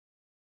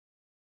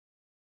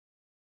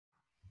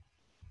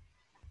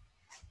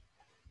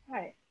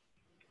Right.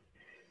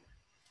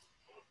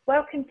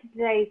 Welcome to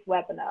today's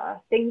webinar,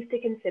 Things to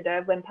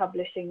Consider When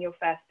Publishing Your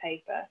First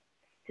Paper.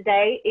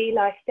 Today,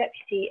 eLife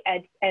Deputy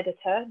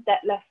Editor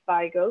Detlef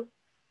Weigel,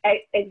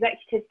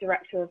 Executive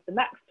Director of the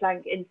Max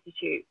Planck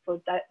Institute for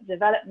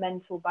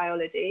Developmental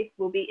Biology,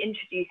 will be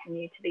introducing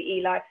you to the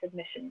eLife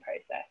submission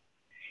process.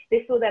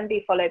 This will then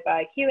be followed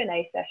by a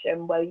Q&A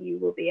session where you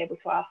will be able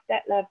to ask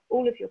Detlef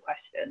all of your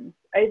questions.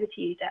 Over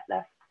to you,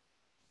 Detlef.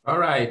 All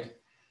right.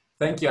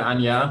 Thank you,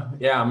 Anya.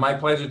 Yeah, my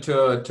pleasure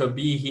to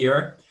be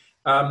here.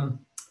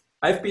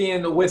 I've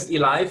been with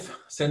eLife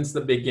since the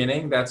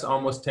beginning. That's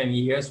almost 10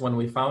 years when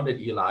we founded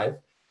eLife.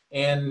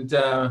 And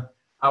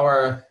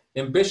our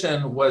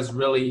ambition was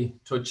really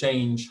to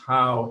change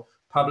how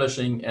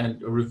publishing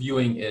and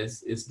reviewing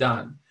is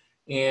done.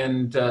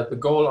 And the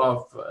goal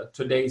of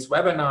today's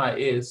webinar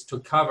is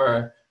to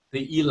cover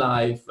the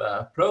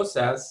eLife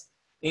process.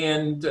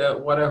 And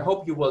what I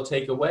hope you will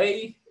take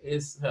away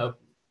is,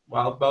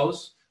 well,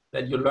 both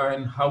that you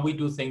learn how we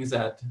do things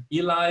at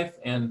eLife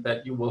and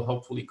that you will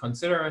hopefully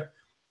consider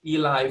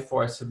eLife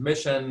for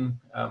submission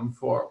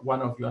for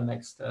one of your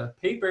next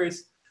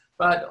papers,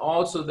 but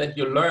also that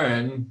you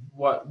learn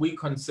what we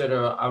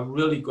consider are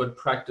really good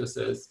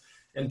practices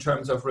in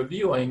terms of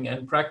reviewing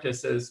and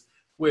practices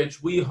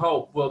which we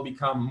hope will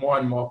become more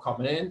and more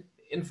common.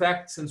 In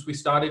fact, since we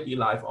started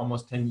eLife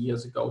almost 10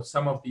 years ago,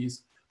 some of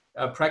these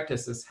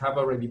practices have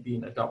already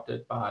been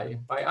adopted by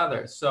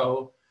others.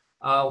 So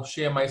I'll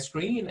share my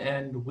screen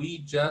and we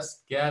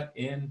just get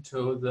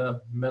into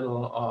the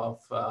middle of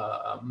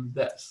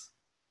this.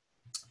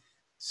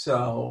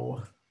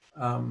 So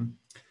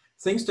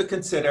things to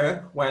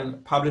consider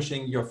when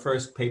publishing your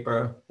first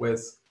paper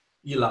with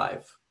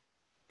eLife.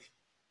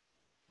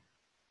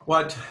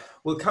 What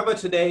we'll cover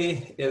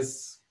today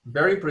is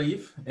very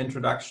brief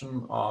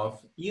introduction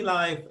of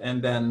eLife,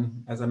 and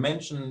then, as I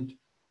mentioned,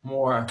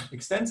 more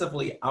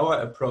extensively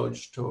our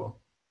approach to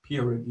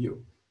peer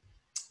review.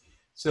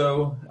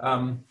 So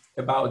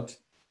about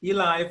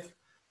eLife,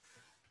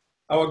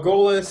 our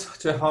goal is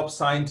to help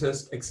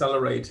scientists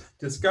accelerate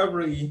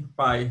discovery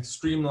by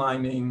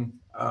streamlining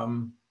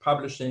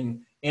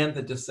publishing and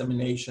the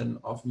dissemination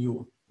of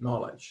new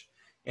knowledge.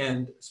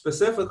 And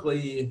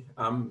specifically,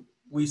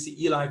 we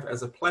see eLife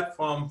as a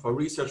platform for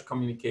research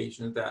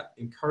communication that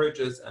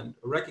encourages and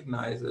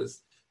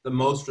recognizes the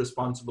most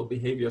responsible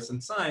behaviors in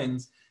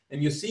science.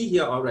 And you see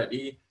here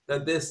already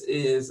that this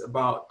is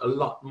about a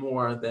lot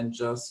more than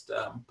just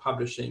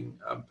publishing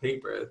a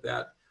paper.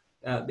 That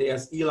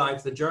there's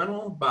eLife, the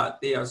journal, but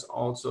there's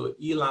also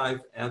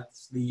eLife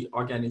as the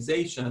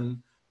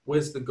organization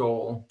with the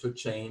goal to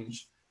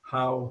change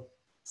how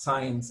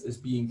science is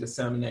being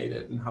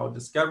disseminated and how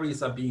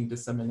discoveries are being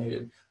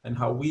disseminated and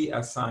how we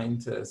as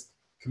scientists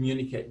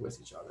communicate with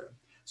each other.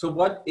 So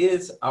what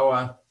is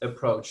our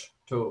approach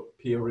to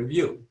peer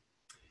review?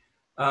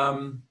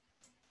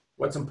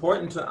 What's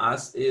important to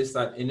us is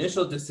that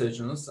initial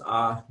decisions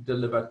are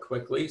delivered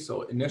quickly.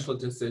 So initial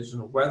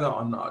decision whether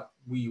or not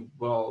we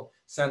will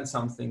send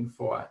something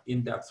for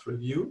in-depth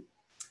review.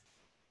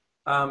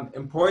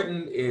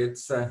 Important,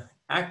 it's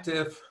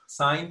active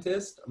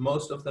scientists,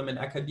 most of them in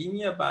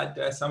academia,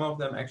 but some of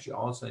them actually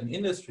also in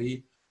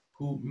industry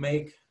who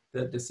make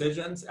the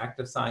decisions,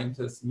 active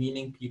scientists,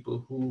 meaning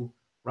people who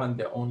run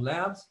their own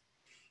labs,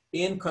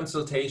 in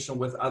consultation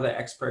with other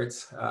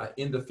experts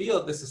in the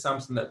field. This is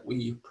something that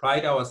we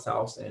pride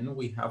ourselves in.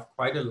 We have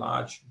quite a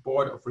large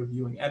board of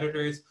reviewing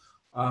editors,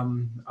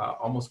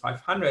 almost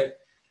 500.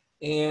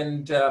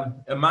 And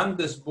among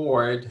this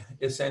board,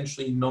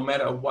 essentially, no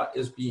matter what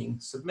is being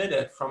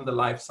submitted from the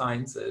life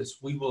sciences,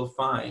 we will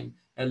find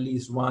at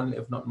least one,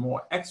 if not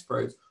more,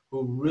 experts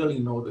who really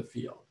know the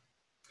field.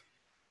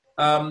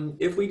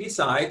 If we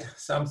decide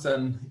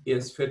something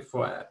is fit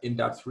for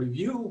in-depth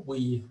review,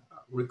 we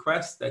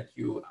request that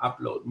you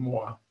upload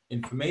more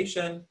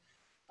information.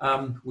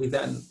 We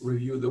then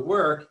review the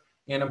work,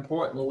 and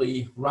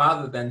importantly,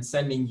 rather than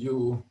sending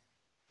you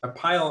a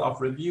pile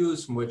of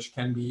reviews, which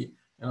can be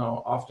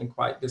often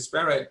quite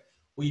disparate,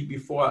 we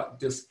before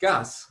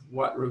discuss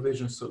what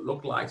revisions should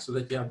look like so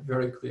that you have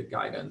very clear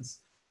guidance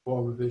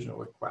for revision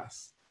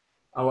requests.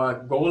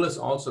 Our goal is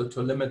also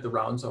to limit the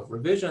rounds of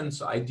revision,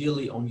 so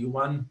ideally only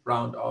one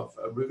round of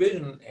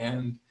revision,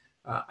 and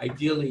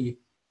ideally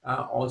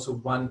also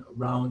one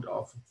round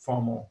of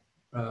formal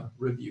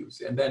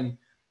reviews. And then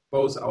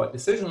both our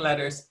decision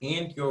letters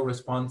and your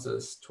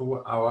responses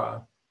to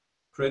our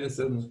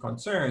criticisms,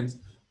 concerns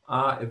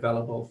are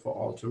available for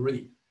all to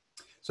read.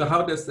 So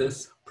how does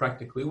this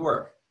practically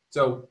work?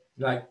 So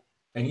like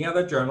any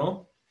other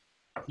journal,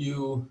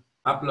 you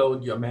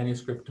upload your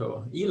manuscript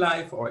to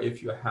eLife, or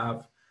if you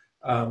have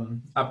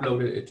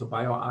uploaded it to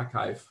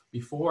bioRxiv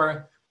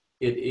before,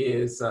 it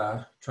is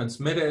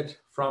transmitted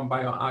from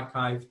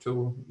bioRxiv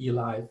to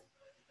eLife.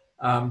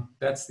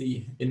 That's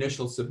the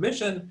initial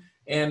submission.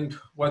 And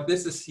what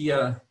this is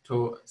here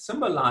to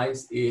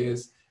symbolize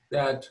is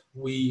that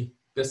we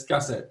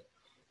discuss it.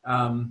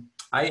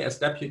 I, as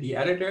deputy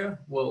editor,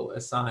 will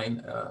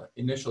assign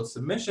initial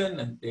submission,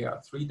 and there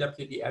are 3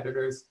 deputy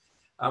editors.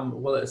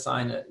 will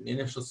assign an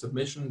initial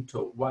submission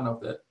to one of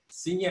the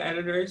senior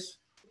editors.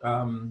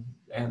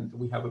 And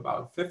we have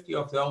about 50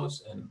 of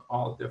those in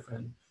all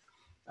different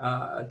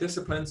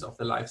disciplines of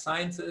the life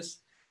sciences.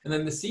 And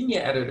then the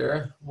senior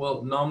editor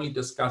will normally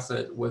discuss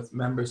it with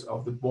members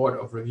of the board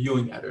of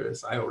reviewing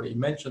editors. I already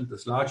mentioned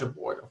this larger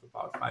board of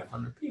about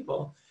 500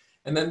 people.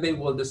 And then they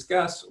will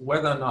discuss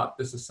whether or not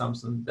this is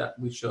something that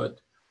we should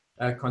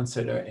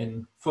consider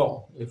in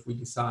full. If we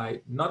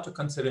decide not to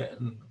consider it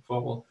in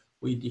full,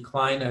 we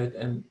decline it.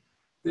 And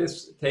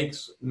this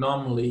takes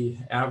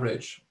normally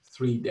average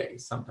 3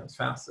 days, sometimes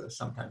faster,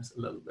 sometimes a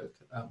little bit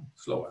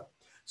slower.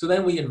 So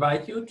then we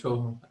invite you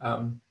to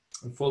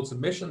full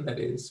submission. That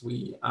is,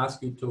 we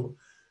ask you to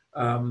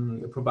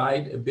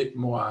provide a bit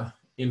more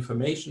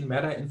information,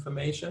 meta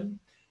information,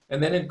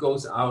 and then it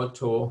goes out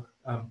to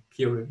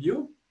peer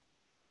review.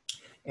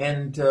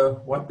 And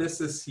what this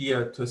is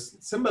here to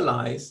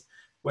symbolize,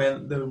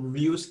 when the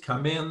reviews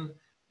come in,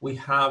 we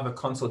have a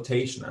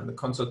consultation, and the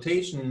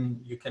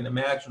consultation, you can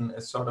imagine,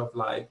 is sort of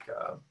like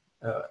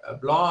a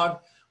blog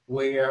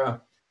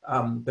where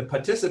the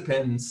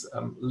participants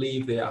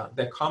leave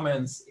their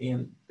comments,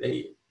 and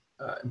they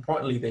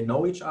importantly, they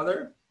know each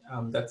other.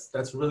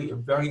 That's really a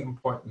very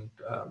important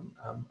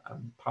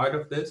part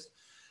of this.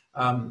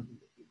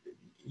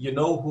 You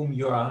know whom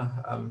you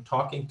are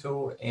talking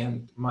to,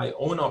 and my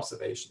own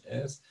observation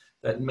is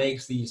that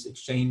makes these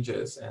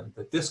exchanges and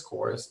the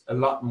discourse a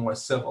lot more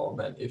civil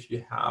than if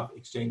you have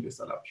exchanges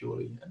that are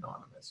purely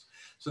anonymous.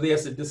 So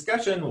there's a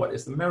discussion, what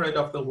is the merit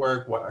of the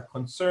work, what are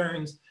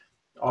concerns.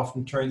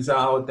 Often turns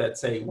out that,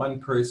 say, one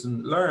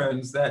person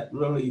learns that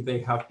really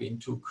they have been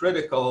too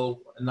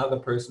critical. Another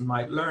person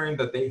might learn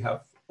that they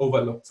have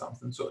overlooked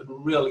something. So it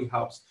really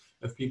helps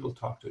if people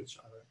talk to each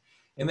other.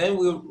 And then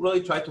we'll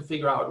really try to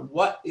figure out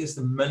what is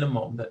the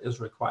minimum that is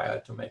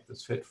required to make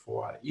this fit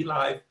for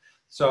eLife.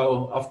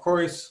 So of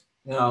course,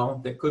 you know,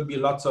 there could be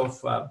lots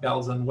of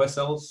bells and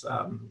whistles.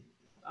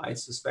 I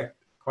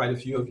suspect quite a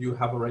few of you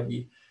have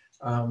already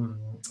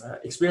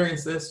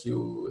experience this.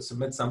 You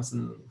submit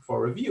something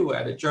for review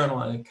at a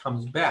journal and it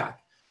comes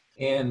back,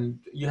 and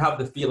you have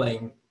the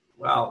feeling,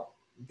 well,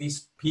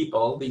 these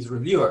people, these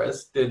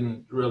reviewers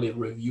didn't really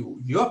review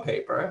your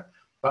paper,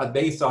 but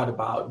they thought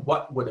about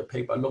what would a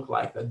paper look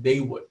like that they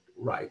would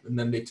write, and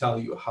then they tell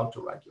you how to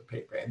write your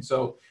paper. And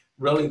so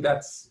really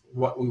that's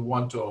what we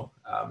want to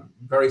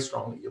very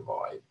strongly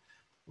avoid.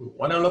 We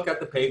want to look at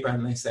the paper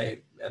and they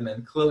say, and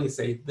then clearly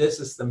say, this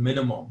is the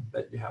minimum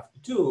that you have to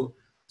do,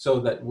 so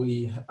that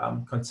we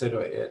consider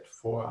it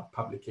for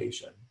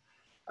publication.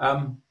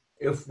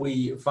 If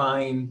we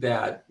find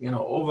that, you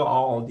know,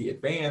 overall the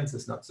advance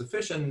is not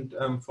sufficient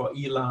for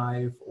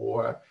eLife,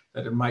 or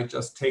that it might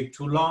just take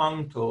too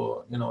long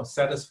to, you know,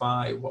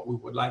 satisfy what we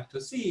would like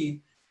to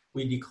see,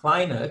 we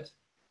decline it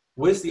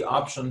with the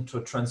option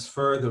to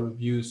transfer the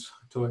reviews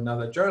to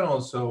another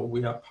journal. So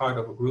we are part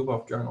of a group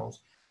of journals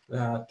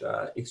that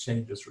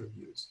exchanges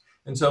reviews.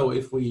 And so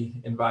if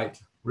we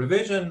invite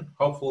revision,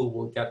 hopefully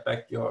we'll get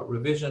back your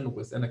revision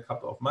within a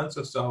couple of months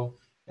or so,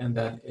 and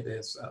then it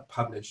is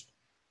published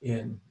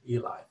in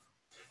eLife.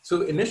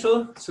 So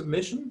initial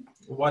submission,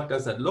 what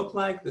does that look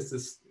like? This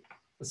is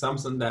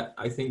something that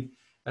I think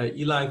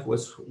eLife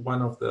was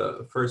one of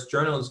the first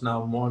journals.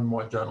 Now more and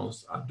more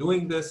journals are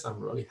doing this. I'm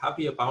really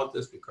happy about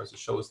this because it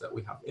shows that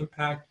we have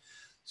impact.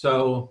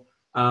 So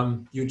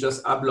you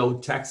just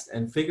upload text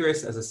and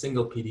figures as a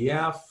single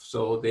PDF.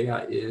 So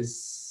there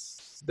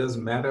is,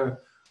 doesn't matter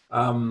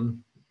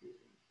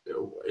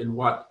in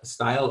what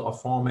style or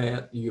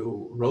format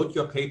you wrote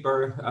your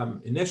paper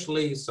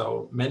initially.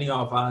 So many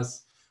of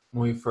us,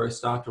 when we first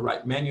start to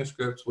write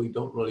manuscripts, we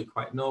don't really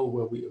quite know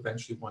where we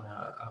eventually want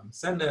to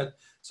send it.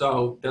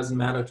 So it doesn't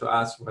matter to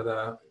us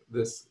whether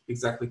this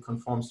exactly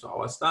conforms to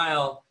our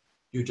style,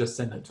 you just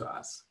send it to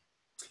us.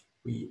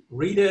 We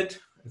read it,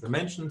 as I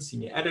mentioned,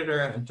 senior editor,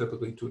 and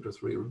typically 2 to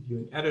 3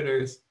 reviewing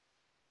editors.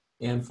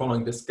 And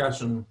following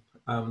discussion,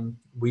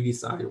 we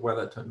decide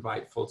whether to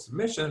invite full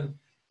submission.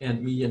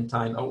 And median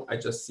time, oh, I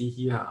just see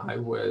here I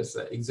was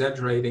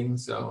exaggerating.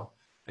 So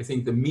I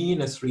think the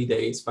mean is 3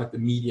 days, but the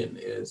median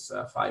is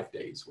 5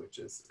 days, which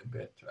is a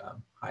bit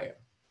higher.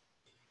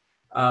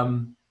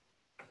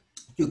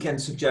 You can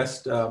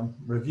suggest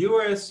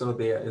reviewers. So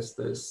there is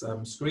this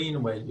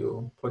screen where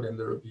you put in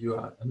the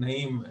reviewer a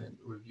name and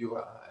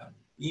reviewer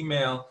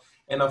email.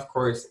 And of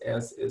course,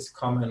 as is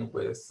common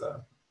with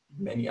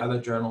many other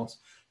journals,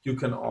 you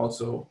can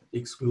also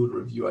exclude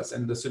reviewers.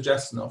 And the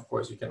suggestion, of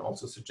course, you can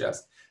also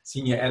suggest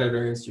senior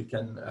editors, you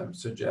can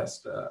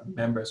suggest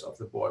members of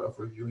the board of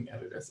reviewing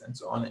editors and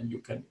so on, and you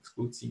can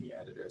exclude senior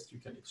editors, you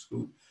can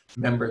exclude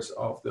members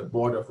of the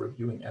board of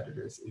reviewing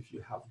editors if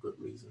you have good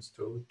reasons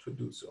to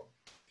do so.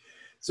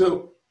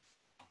 So,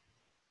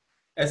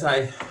 as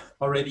I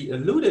already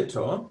alluded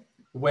to,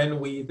 when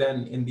we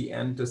then in the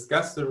end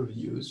discuss the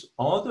reviews,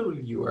 all the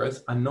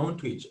reviewers are known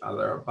to each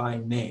other by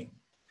name.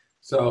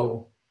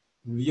 So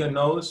reviewer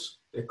knows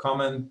the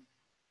comment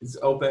is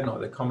open, or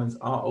the comments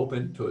are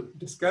open to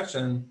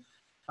discussion.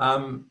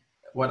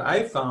 What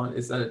I found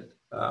is that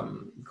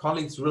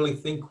colleagues really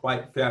think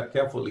quite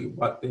carefully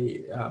what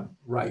they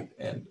write,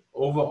 and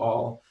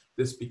overall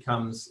this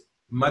becomes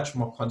much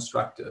more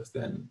constructive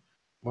than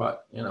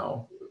what,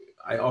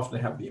 I often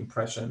have the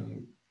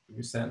impression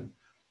you send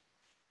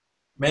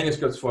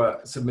manuscripts for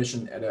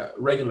submission at a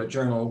regular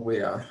journal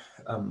where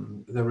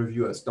the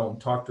reviewers don't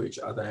talk to each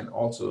other, and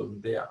also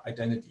their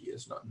identity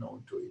is not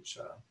known to each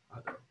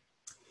other.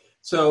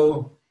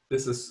 So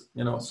this is,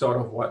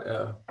 sort of what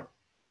a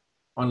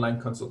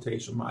online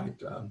consultation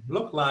might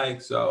look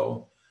like.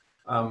 So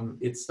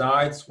it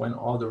starts when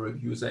all the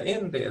reviews are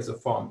in. There's a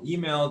form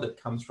email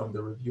that comes from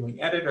the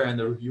reviewing editor, and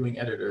the reviewing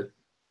editor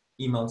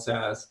email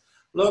says,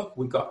 look,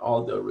 we got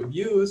all the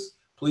reviews.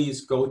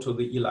 Please go to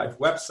the eLife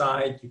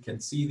website. You can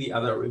see the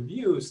other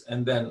reviews,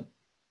 and then,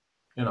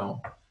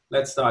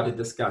 let's start a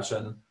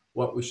discussion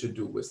what we should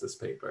do with this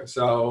paper.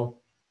 So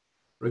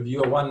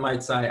reviewer 1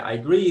 might say, I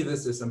agree,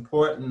 this is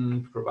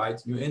important,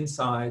 provides new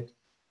insight.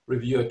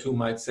 Reviewer 2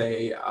 might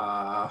say,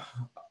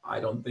 I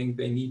don't think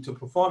they need to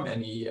perform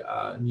any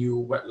new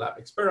wet lab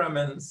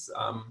experiments.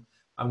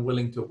 I'm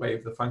willing to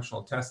waive the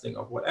functional testing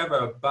of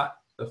whatever, but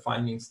the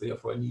findings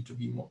therefore need to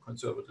be more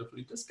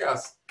conservatively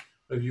discussed.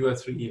 Reviewer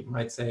 3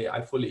 might say,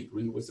 I fully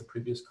agree with the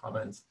previous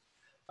comments.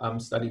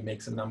 Study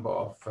makes a number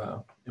of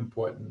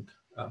important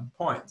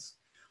points.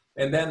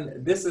 And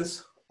then this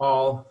is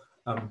all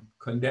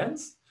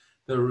condensed.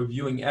 The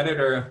reviewing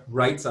editor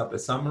writes up a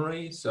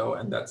summary,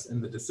 and that's in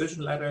the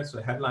decision letter.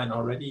 So headline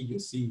already, you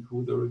see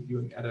who the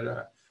reviewing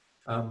editor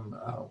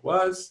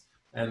was.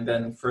 And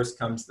then first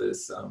comes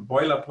this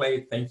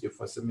boilerplate. Thank you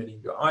for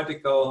submitting your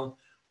article.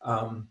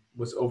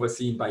 Was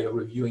overseen by a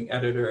reviewing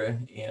editor,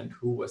 and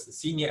who was the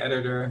senior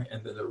editor.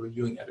 And then the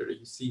reviewing editor,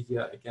 you see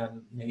here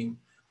again, name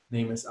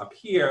is up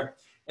here.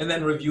 And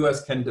then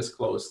reviewers can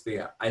disclose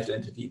their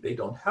identity. They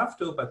don't have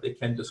to, but they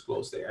can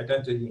disclose their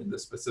identity in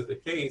this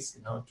specific case.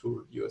 2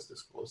 reviewers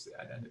disclose their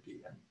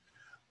identity and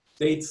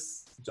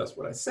states just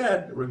what I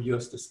said.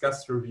 Reviewers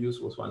discuss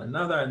reviews with one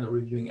another, and the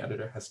reviewing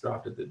editor has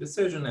drafted the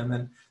decision. And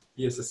then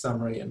here's a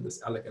summary in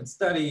this elegant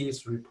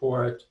studies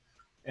report,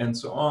 and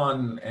so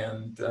on.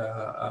 And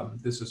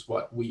this is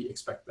what we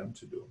expect them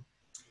to do.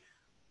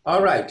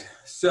 All right,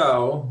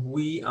 so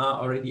we are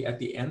already at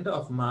the end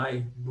of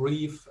my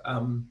brief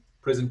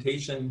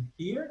presentation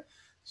here.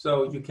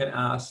 So you can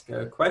ask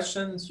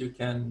questions, you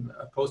can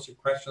post your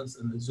questions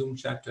in the Zoom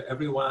chat to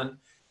everyone.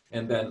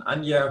 And then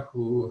Anja,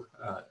 who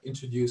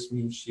introduced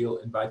me, she'll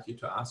invite you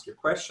to ask your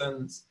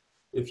questions.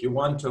 If you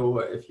want to,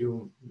 if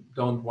you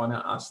don't want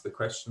to ask the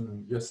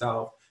question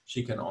yourself,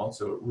 she can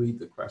also read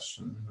the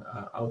question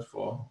out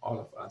for all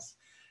of us.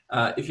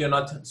 If you're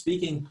not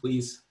speaking,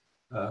 please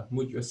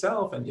mute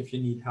yourself. And if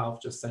you need help,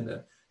 just send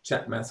a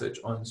chat message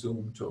on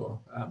Zoom to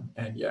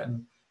Anja.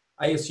 And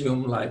I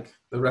assume, like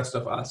the rest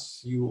of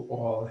us, you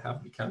all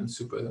have become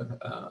super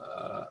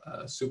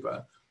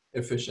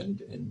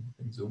efficient in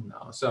Zoom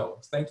now. So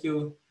thank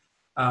you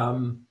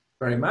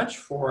very much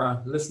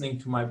for listening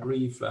to my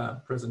brief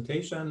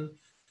presentation.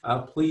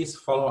 Please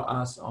follow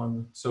us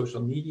on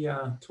social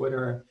media,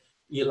 Twitter,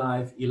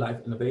 eLife,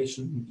 eLife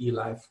Innovation,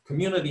 eLife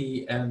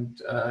Community. And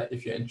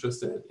if you're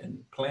interested in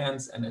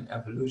plants and in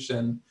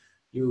evolution,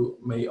 you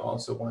may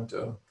also want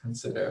to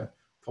consider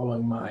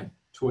following my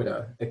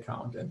Twitter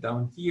account. And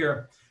down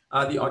here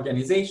are the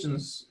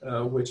organizations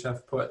which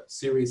have put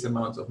serious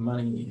amounts of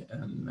money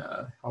in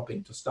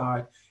helping to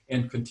start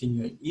and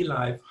continuing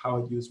eLife: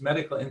 Howard Hughes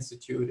Medical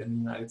Institute in the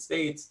United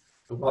States,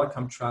 the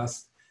Wellcome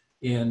Trust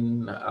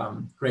in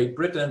Great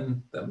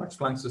Britain, the Max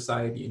Planck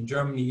Society in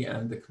Germany,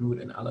 and the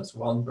Knut and Alice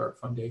Wallenberg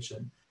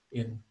Foundation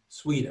in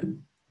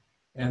Sweden.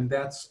 And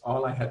that's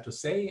all I had to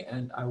say,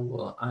 and I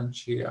will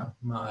unshare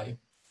my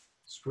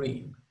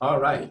screen. All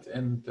right,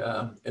 and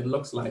it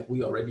looks like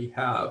we already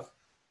have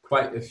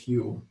quite a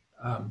few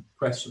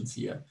questions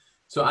here.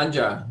 So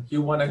Anja,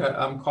 you want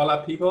to call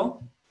up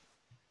people?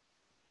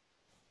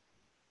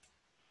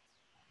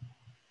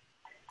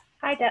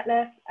 Hi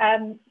Detlef.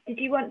 Did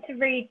you want to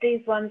read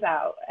these ones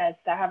out as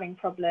they're having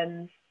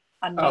problems?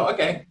 Oh,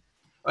 okay.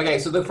 Okay,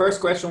 so the first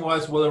question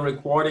was, will a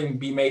recording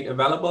be made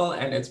available?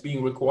 And it's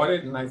being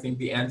recorded, and I think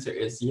the answer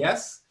is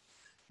yes.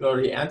 You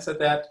already answered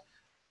that.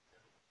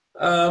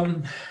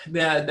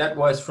 That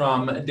was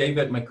from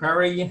David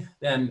McCurry.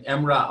 Then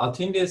Emra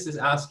Altindis is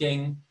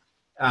asking,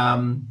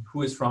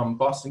 who is from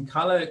Boston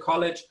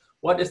College,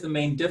 what is the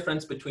main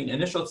difference between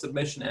initial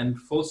submission and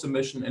full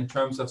submission in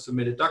terms of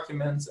submitted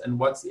documents, and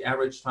what's the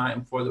average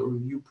time for the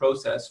review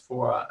process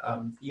for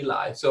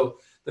eLife? So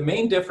the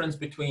main difference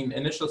between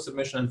initial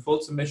submission and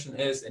full submission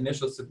is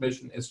initial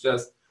submission is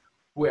just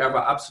whoever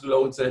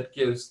uploads it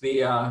gives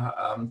the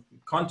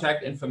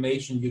contact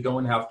information. You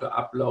don't have to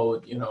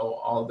upload,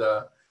 all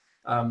the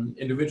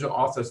individual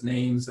authors'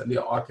 names and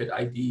their ORCID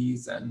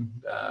IDs and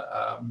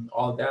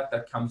all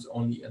that comes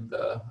only in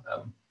the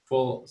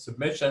full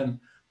submission.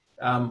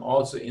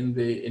 Also in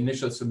the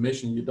initial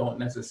submission, you don't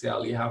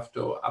necessarily have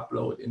to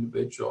upload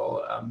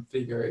individual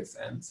figures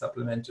and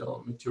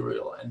supplemental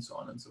material and so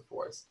on and so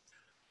forth.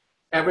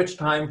 Average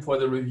time for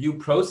the review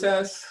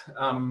process,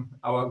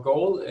 our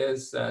goal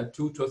is 2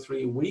 to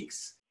 3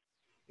 weeks.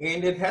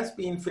 And it has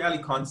been fairly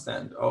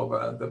constant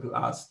over the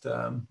last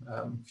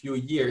few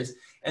years,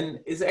 and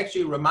is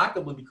actually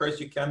remarkable because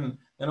you can,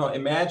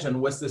 imagine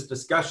with this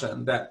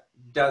discussion that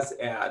does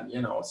add,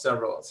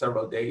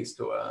 several days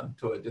to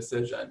a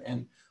decision,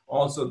 and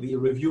also the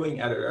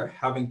reviewing editor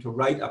having to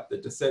write up the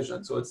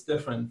decision. So it's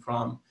different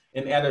from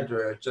an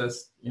editor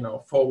just,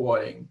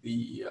 forwarding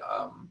the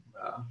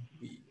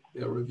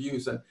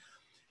reviews. And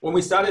when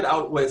we started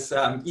out with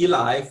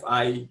eLife,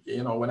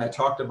 when I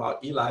talked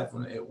about eLife,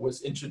 when it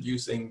was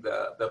introducing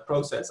the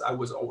process, I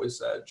was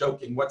always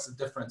joking, what's the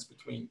difference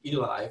between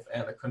eLife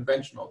and a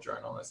conventional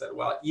journal? I said,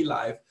 well,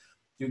 eLife,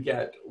 you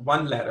get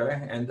one letter,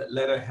 and the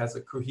letter has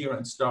a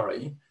coherent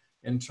story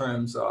in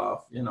terms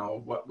of,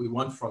 what we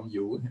want from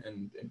you,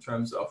 and in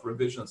terms of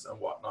revisions and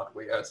whatnot,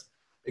 whereas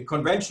a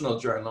conventional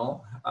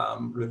journal,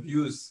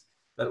 reviews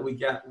that we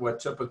get were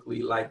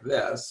typically like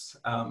this.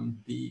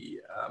 The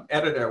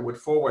editor would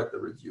forward the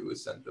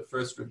reviews, and the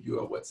first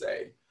reviewer would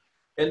say,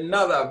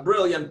 another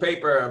brilliant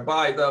paper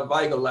by the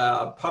Weigel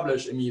lab,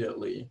 published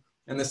immediately.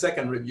 And the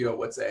second reviewer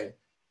would say,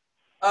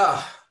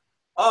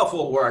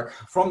 awful work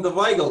from the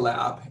Weigel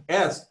lab,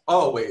 as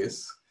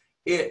always.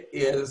 It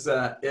is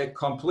a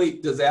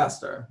complete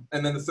disaster.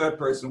 And then the third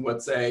person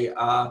would say,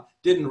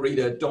 didn't read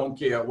it, don't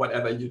care,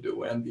 whatever you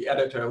do. And the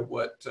editor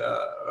would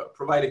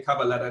provide a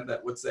cover letter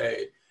that would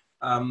say,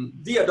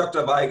 dear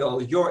Dr.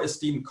 Weigel, your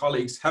esteemed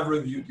colleagues have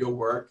reviewed your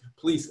work.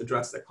 Please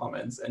address their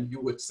comments. And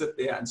you would sit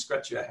there and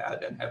scratch your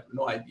head and have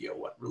no idea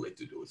what really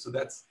to do. So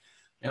that's,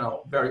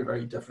 very,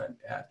 very different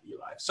at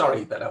eLife.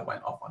 Sorry that I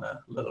went off on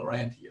a little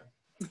rant here.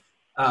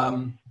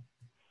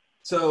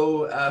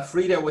 So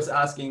Frida was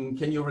asking,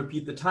 can you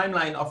repeat the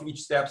timeline of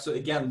each step? So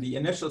again, the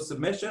initial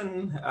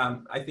submission,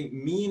 I think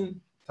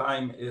mean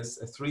time is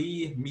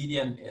 3,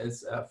 median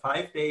is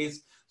 5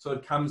 days. So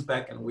it comes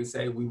back and we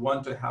say, we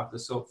want to have the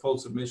full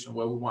submission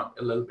where we want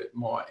a little bit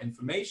more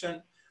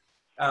information.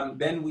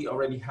 Then we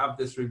already have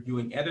this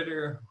reviewing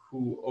editor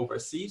who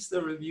oversees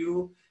the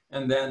review.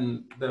 And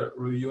then the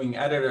reviewing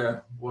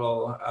editor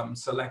will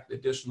select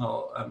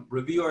additional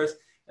reviewers.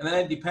 And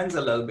then it depends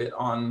a little bit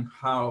on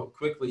how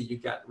quickly you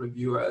get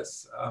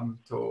reviewers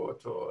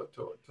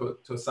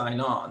to sign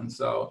on.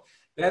 So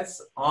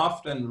that's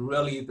often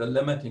really the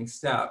limiting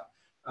step,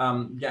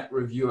 get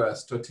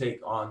reviewers to take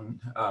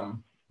on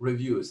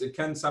reviews. It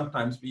can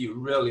sometimes be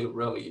really,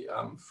 really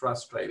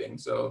frustrating.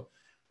 So,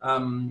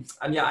 and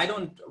yeah, I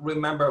don't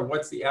remember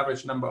what's the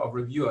average number of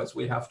reviewers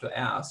we have to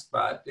ask,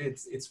 but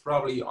it's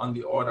probably on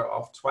the order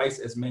of twice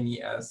as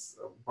many as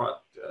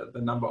what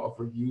the number of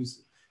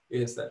reviews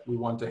is that we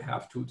want to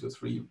have. 2 to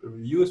 3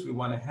 reviews we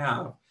want to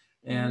have.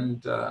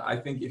 And I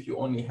think if you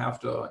only have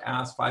to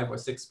ask 5 or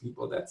 6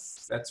 people,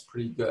 that's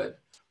pretty good.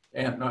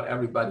 And not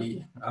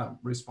everybody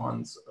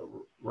responds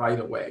right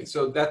away.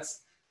 So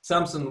that's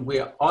something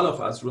where all of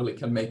us really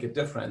can make a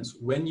difference.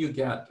 When you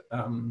get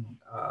an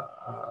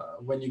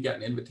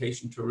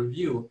invitation to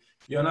review,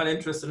 you're not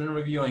interested in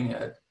reviewing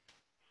it,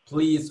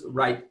 please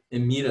write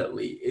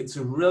immediately. It's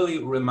really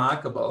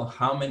remarkable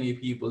how many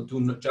people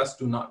just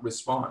do not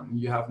respond.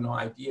 You have no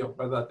idea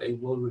whether they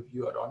will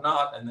review it or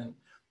not. And then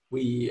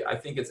I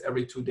think it's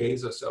every 2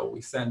 days or so,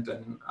 we send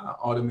an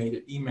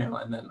automated email,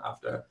 and then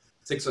after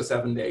 6 or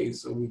 7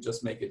 days, so we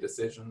just make a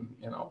decision,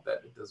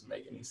 that it doesn't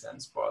make any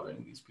sense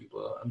bothering these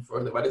people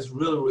further. But it's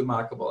really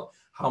remarkable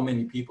how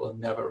many people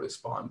never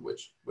respond,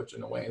 which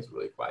in a way is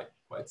really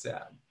quite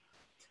sad.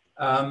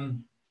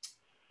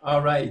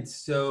 All right,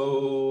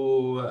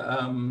 so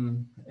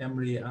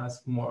Emery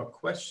asked more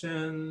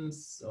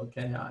questions.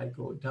 Okay, I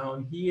go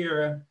down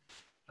here.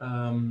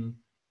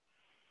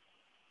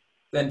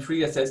 Then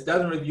Frida says,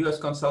 doesn't reviewers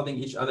consulting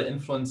each other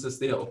influences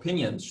their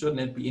opinions?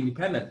 Shouldn't it be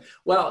independent?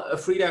 Well,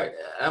 Frida,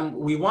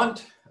 we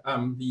want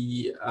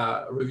the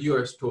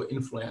reviewers to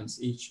influence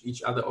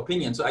each other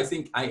opinion. So I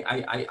think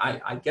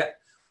I get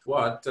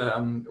what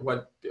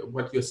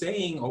you're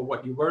saying or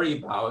what you worry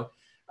about.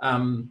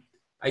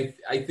 I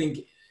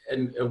think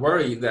a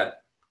worry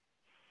that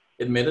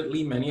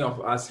admittedly many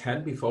of us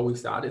had before we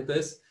started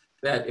this,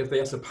 that if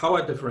there's a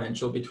power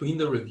differential between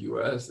the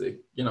reviewers,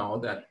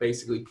 that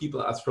basically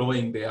people are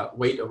throwing their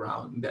weight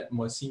around, that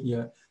more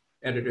senior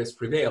editors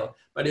prevail.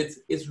 But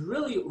it's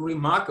really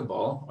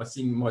remarkable, or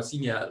more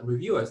senior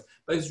reviewers,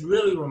 but it's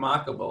really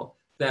remarkable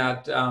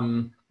that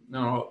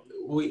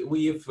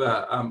we've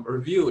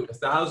reviewed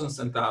thousands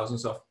and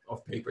thousands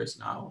of papers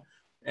now.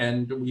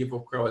 And we've,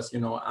 of course,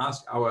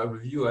 asked our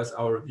reviewers,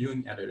 our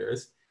reviewing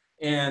editors,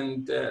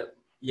 and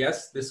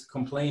yes, this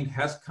complaint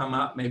has come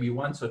up maybe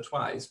once or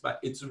twice, but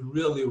it's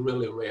really,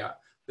 really rare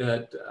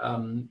that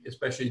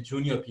especially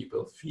junior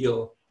people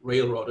feel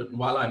railroaded. And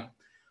while I'm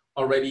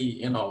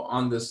already,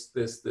 on this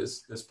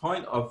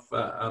point of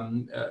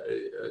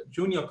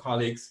junior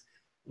colleagues,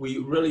 we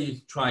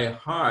really try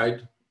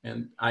hard,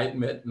 and I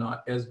admit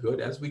not as good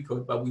as we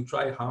could, but we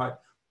try hard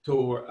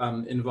to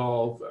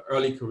involve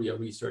early career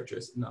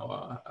researchers in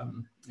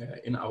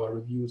our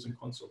reviews and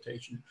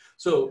consultation.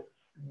 So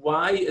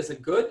why is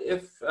it good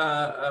if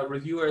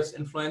reviewers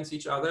influence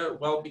each other?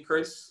 Well,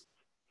 because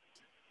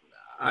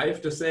I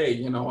have to say,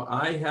 you know,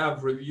 I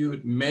have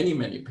reviewed many,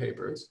 many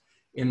papers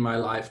in my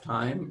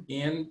lifetime,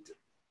 and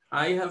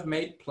I have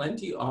made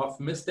plenty of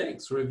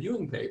mistakes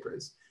reviewing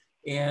papers.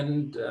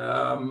 And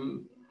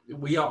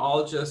we are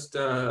all just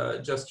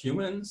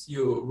humans.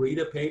 You read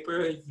a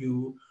paper,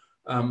 you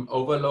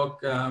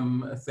overlook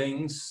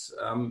things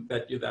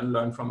that you then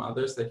learn from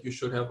others that you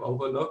should have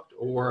overlooked,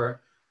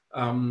 or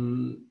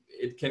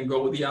it can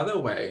go the other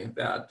way,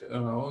 that you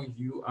know,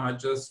 you are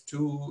just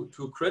too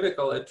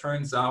critical. It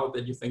turns out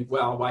that you think,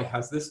 well, why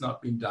has this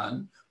not been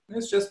done? And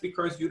it's just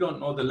because you don't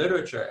know the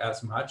literature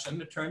as much,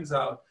 and it turns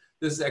out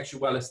this is actually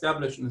well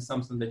established and is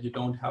something that you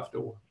don't have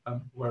to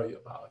worry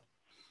about.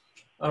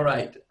 All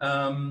right,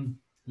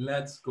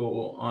 let's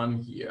go on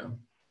here.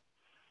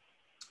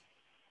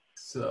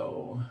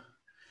 So,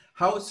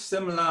 how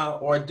similar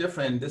or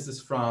different, this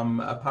is from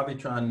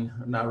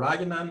Pavitran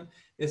Narayanan,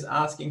 is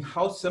asking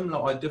how similar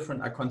or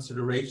different are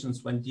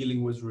considerations when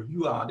dealing with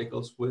review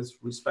articles with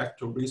respect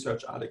to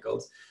research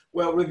articles?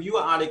 Well, review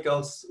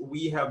articles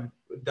we have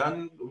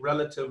done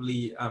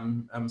relatively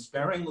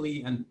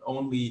sparingly and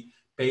only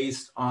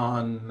based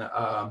on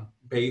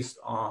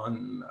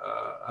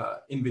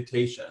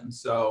invitation.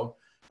 So,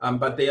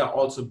 but they are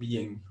also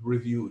being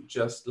reviewed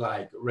just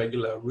like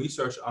regular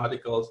research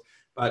articles.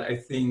 But I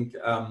think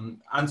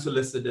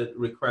unsolicited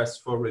requests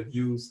for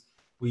reviews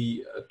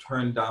we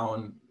turn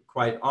down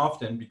quite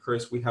often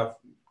because we have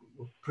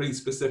pretty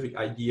specific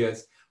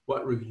ideas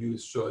what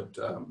reviews should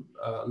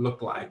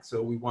look like.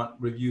 So we want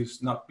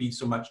reviews not be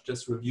so much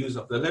just reviews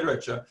of the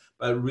literature,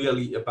 but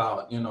really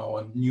about, you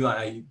know, new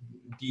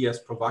ideas,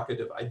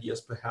 provocative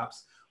ideas,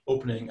 perhaps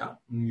opening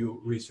up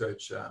new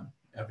research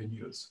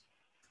avenues.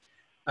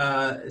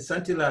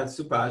 Santila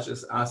Supaj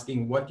is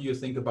asking, what do you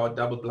think about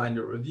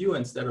double-blinded review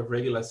instead of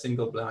regular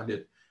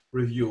single-blinded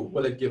review?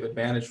 Will it give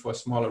advantage for a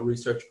smaller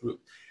research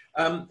group?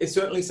 It's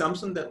certainly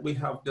something that we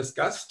have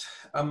discussed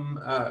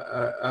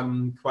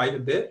quite a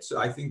bit. So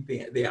I think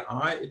there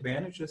are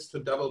advantages to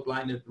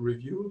double-blinded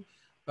review,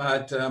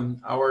 but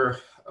our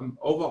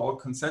overall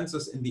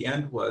consensus in the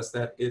end was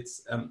that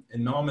it's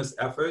enormous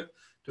effort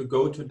to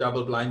go to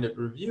double-blinded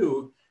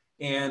review.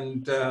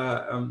 And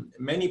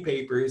many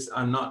papers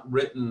are not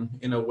written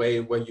in a way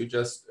where you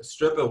just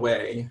strip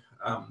away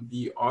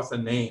the author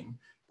name,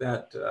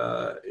 that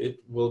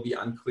it will be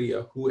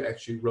unclear who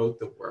actually wrote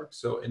the work.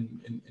 So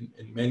in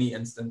many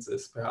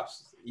instances,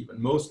 perhaps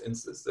even most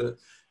instances,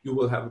 you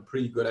will have a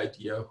pretty good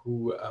idea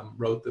who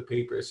wrote the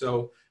paper.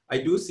 So I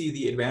do see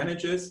the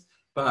advantages,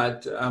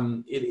 but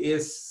it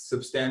is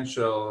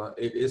substantial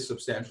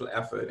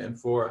effort. And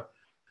for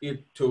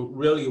it to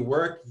really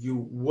work,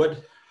 you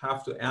would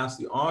have to ask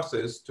the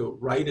authors to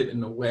write it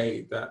in a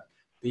way that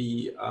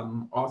the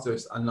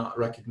authors are not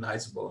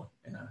recognizable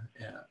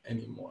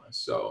anymore.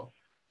 So,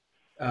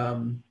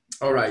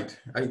 all right.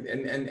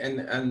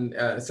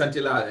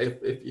 Santila,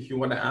 if you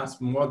want to ask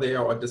more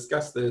there or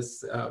discuss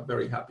this,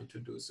 very happy to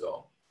do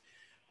so.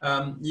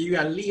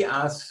 Yuan Li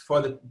asks,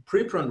 for the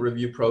preprint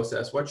review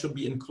process, what should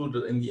be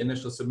included in the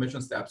initial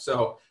submission step?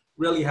 So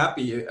really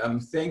happy.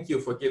 Thank you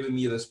for giving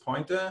me this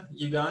pointer,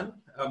 Yuan.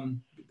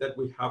 That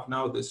we have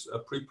now this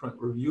preprint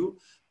review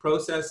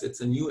process.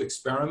 It's a new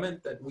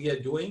experiment that we are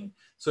doing.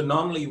 So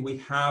normally we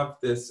have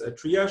this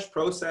triage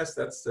process.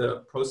 That's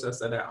the process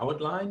that I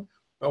outlined.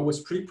 But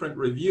with preprint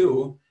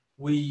review,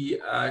 we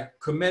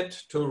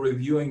commit to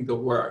reviewing the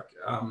work.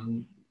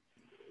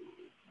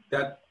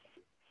 That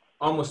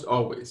almost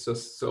always.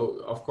 So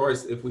of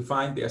course, if we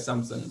find there's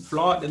something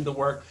flawed in the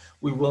work,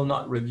 we will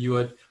not review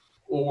it.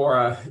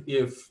 Or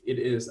if it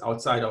is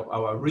outside of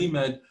our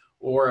remit,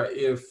 or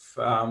if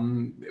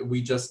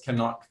we just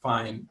cannot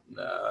find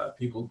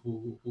people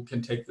who can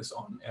take this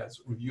on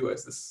as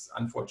reviewers. This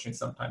unfortunately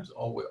sometimes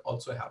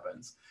also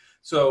happens.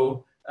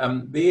 So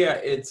there,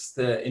 it's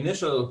the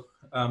initial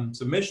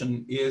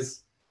submission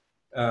is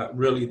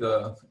really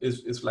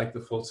is like the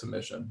full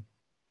submission.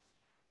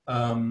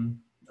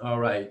 All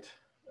right.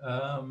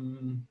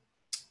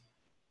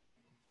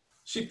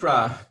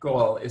 Shipra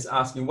Goal is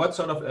asking, what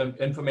sort of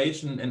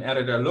information an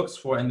editor looks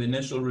for in the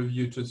initial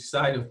review to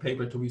decide if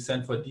paper to be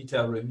sent for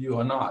detailed review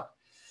or not?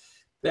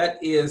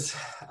 That is,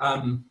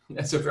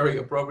 that's a very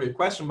appropriate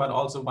question, but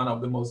also one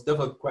of the most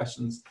difficult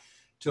questions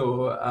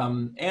to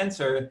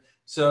answer.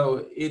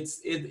 So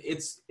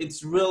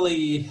it's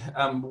really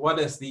what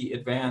is the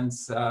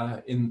advance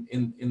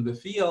in the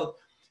field.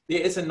 There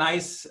is a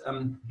nice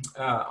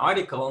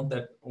article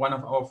that one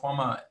of our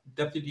former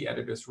deputy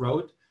editors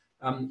wrote,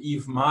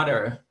 Eve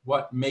Mader,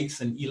 what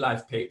makes an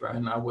eLife paper,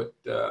 and I would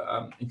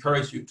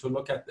encourage you to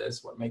look at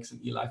this, what makes an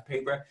eLife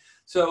paper.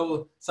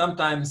 So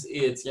sometimes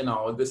it's, you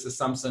know, this is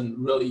something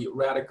really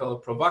radical,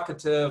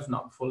 provocative,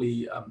 not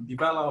fully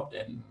developed,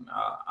 and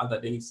other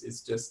days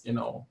it's just, you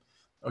know,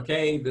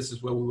 okay, this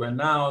is where we were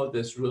now,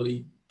 this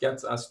really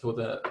gets us to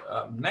the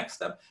next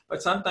step.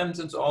 But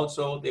sometimes it's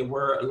also, there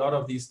were a lot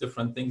of these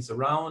different things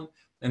around.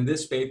 And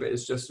this paper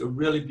is just a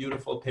really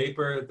beautiful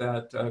paper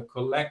that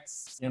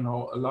collects, you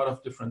know, a lot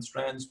of different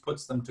strands,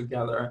 puts them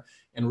together,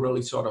 and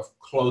really sort of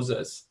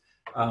closes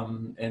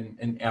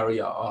an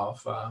area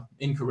of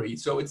inquiry.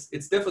 So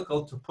it's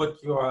difficult to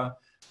put your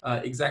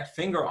exact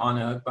finger on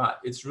it, but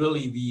it's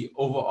really the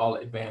overall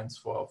advance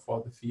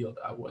for the field,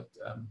 I would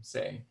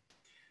say.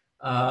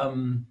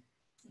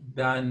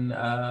 Then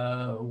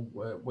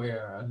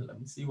let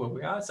me see where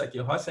we are.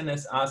 Sakir Hossein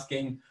is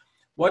asking,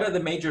 what are the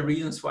major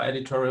reasons for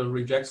editorial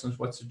rejections?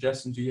 What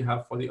suggestions do you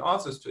have for the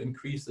authors to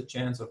increase the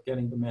chance of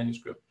getting the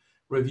manuscript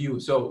review?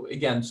 So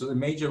again, so the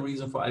major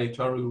reason for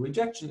editorial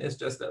rejection is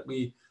just that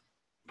we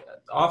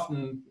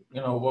often,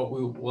 what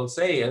we will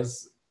say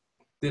is,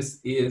 this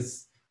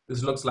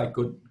looks like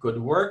good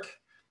work,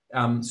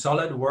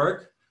 solid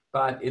work,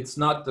 but it's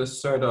not the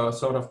sort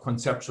of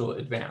conceptual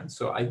advance.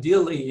 So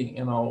ideally,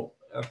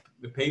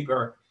 the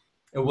paper,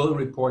 it will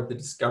report the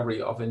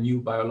discovery of a new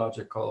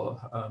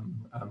biological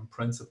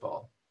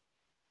principle.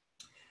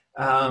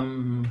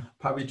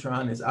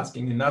 Pavitran is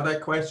asking another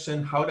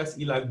question. How does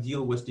eLife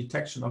deal with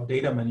detection of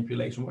data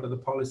manipulation? What are the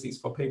policies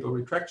for paper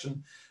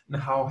retraction?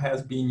 And how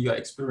has been your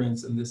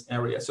experience in this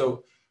area?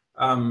 So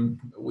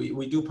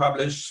we do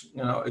publish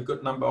a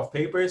good number of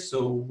papers.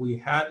 So we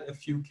had a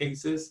few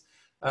cases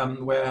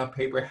where a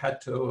paper had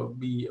to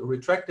be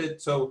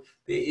retracted. So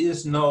there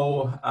is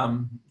no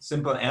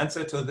simple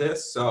answer to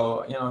this.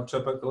 So,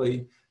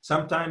 typically,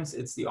 sometimes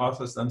it's the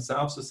authors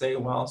themselves who say,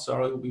 well,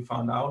 sorry, we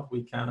found out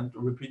we can't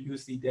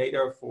reproduce the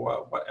data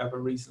for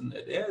whatever reason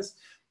it is.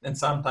 And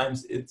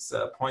sometimes it's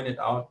pointed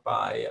out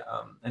by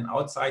an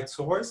outside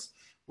source.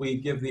 We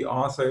give the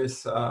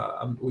authors,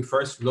 we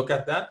first look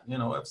at that,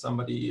 if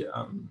somebody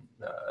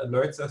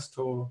alerts us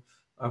to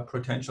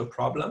potential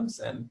problems.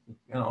 And,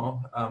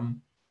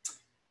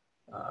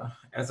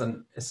 as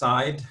an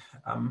aside,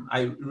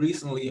 I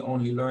recently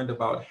only learned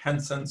about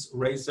Hansen's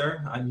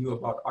razor. I knew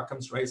about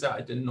Occam's razor. I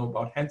didn't know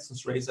about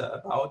Hansen's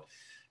razor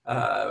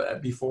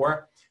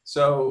before.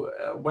 So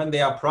when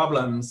there are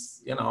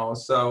problems,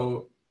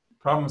 so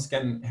problems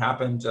can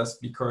happen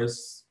just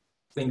because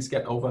things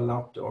get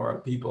overlapped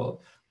or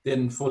people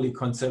didn't fully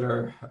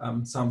consider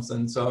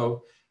something.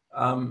 So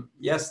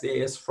yes, there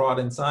is fraud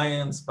in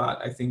science,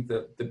 but I think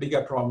that the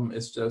bigger problem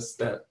is just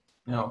that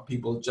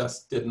people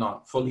just did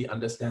not fully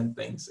understand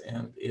things,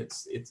 and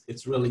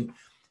it's really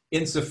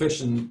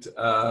insufficient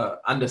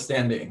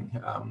understanding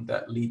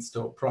that leads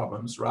to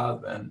problems rather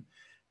than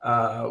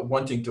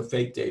wanting to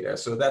fake data.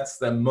 So that's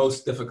the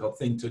most difficult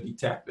thing to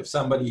detect. If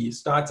somebody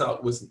starts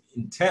out with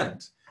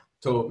intent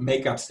to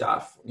make up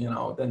stuff,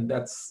 then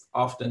that's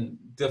often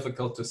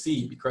difficult to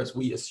see, because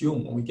we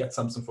assume when we get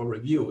something for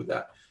review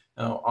that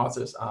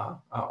authors are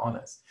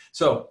honest.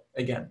 So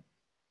again,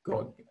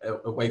 going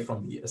away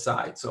from the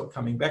aside. So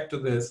coming back to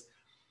this,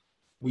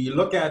 we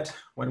look at,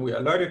 when we are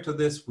alerted to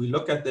this, we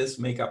look at this,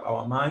 make up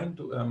our mind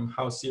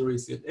how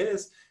serious it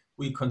is.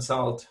 We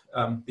consult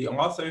the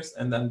authors,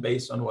 and then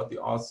based on what the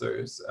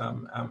authors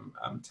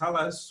tell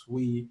us,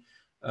 we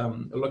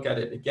look at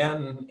it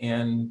again,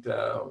 and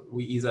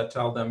we either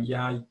tell them,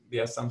 yeah,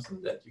 there's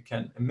something that you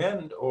can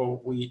amend, or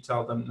we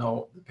tell them,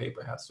 no, the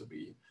paper has to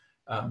be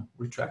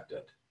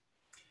retracted.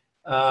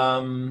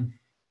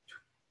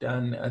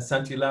 Then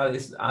Santilal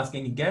is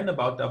asking again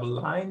about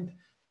double-blind,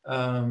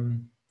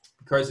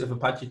 because if a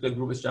particular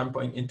group is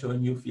jumping into a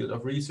new field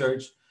of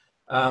research,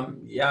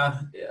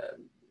 yeah,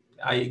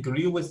 I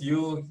agree with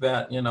you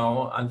that,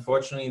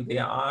 unfortunately,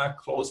 there are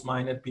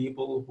close-minded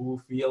people who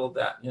feel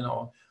that,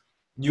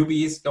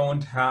 newbies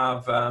don't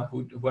have,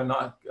 who are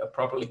not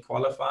properly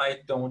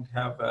qualified, don't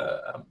have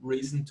a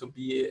reason to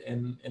be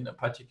in a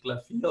particular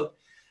field.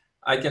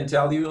 I can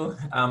tell you,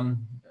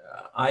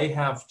 I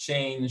have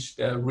changed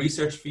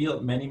research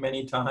field many,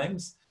 many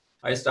times.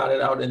 I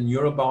started out in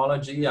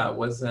neurobiology. I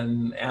was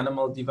in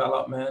animal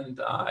development.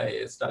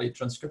 I studied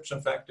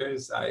transcription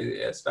factors.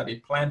 I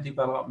studied plant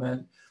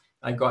development.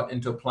 I got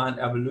into plant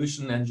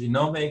evolution and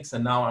genomics,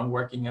 and now I'm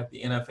working at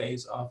the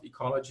interface of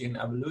ecology and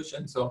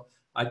evolution. So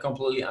I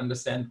completely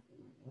understand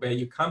where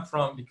you come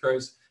from,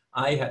 because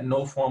I had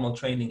no formal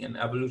training in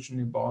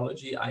evolutionary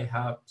biology. I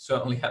have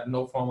certainly had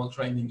no formal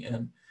training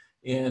in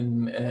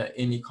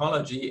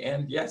ecology,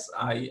 and yes,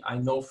 I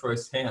know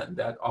firsthand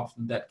that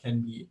often that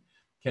can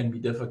be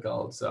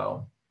difficult.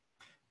 So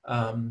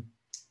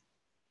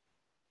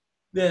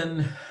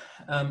then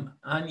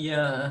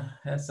Anya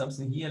has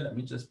something here. Let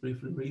me just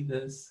briefly read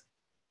this.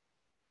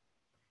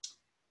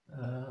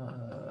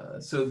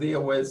 So there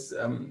was,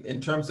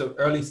 in terms of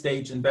early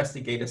stage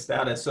investigator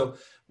status, so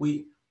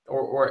we,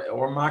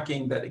 or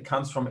marking that it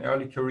comes from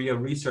early career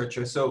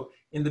researcher. So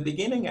in the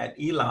beginning at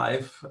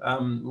eLife,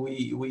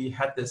 we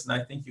had this, and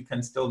I think you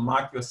can still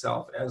mark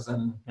yourself as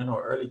an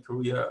early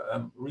career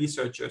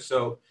researcher.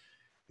 So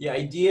the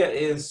idea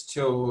is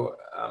to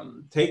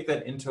take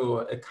that into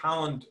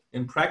account.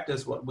 In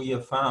practice, what we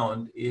have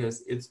found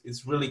is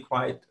it's really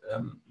quite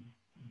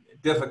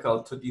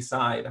difficult to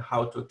decide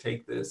how to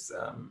take this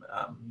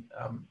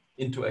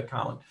into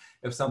account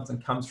if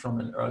something comes from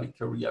an early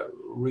career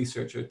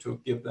researcher, to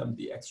give them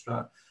the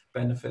extra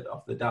benefit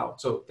of the doubt.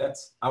 So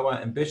that's our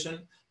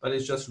ambition, but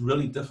it's just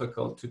really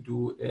difficult to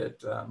do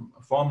it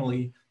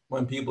formally.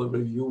 When people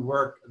review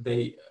work,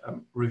 they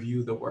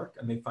review the work,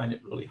 and they find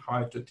it really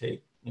hard to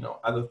take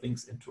other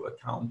things into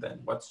account than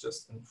what's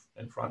just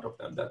in front of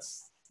them.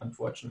 That's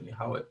unfortunately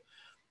how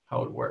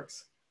it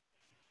works.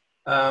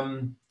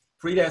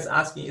 Frida is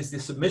asking, is the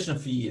submission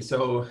fee?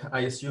 So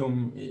I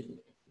assume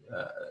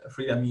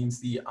Frida means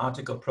the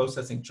article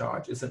processing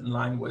charge. Is it in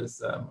line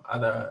with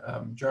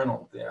other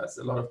journals? There's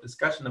a lot of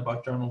discussion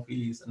about journal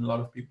fees, and a lot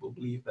of people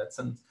believe that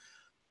since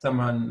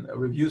someone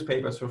reviews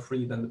papers for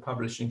free, then the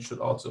publishing should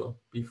also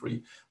be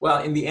free.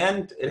 Well, in the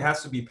end, it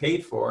has to be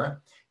paid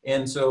for.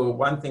 And so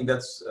one thing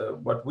that's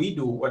what we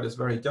do, what is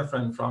very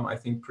different from, I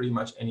think, pretty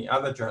much any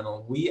other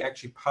journal, we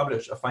actually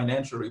publish a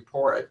financial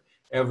report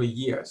every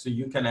year. So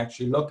you can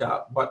actually look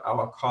at what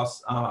our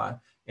costs are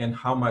and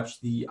how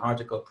much the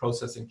article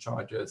processing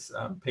charges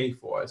pay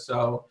for.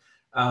 So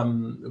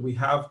we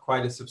have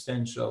quite a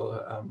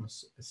substantial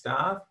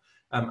staff.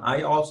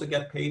 I also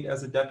get paid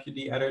as a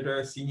deputy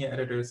editor. Senior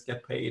editors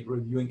get paid.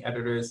 Reviewing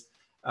editors,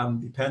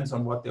 depends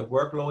on what their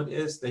workload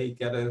is. They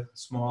get a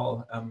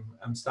small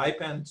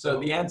stipend.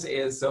 So the answer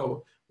is,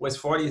 so with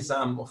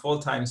 40-some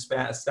full-time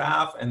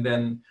staff, and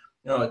then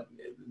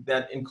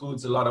that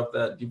includes a lot of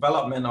the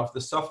development of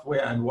the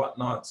software and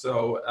whatnot.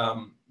 So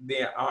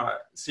there are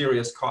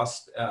serious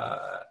costs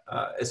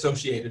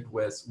associated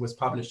with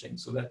publishing.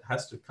 So that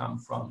has to come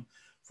from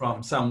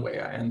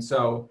somewhere. And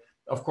so,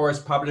 of course,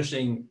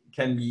 publishing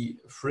can be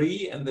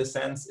free in the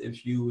sense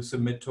if you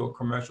submit to a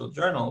commercial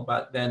journal,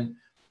 but then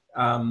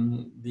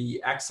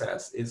the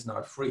access is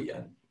not free.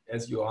 And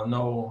as you all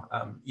know,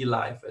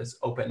 eLife is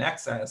open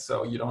access,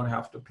 so you don't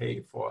have to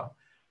pay for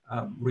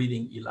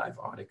reading eLife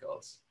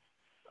articles.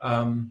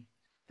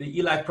 The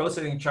eLife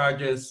processing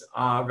charges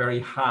are very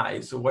high.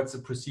 So what's the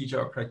procedure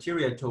or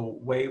criteria to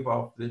waive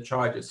off the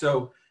charges?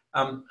 So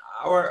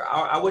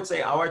I would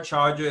say our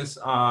charges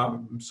are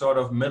sort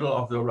of middle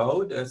of the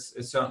road. It's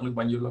certainly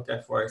when you look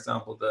at, for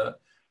example, the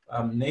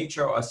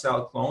Nature or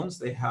Cell clones,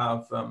 they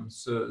have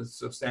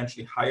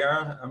substantially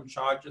higher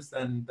charges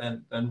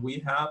than we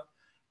have.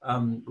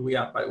 But we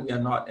are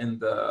not in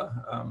the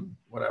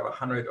whatever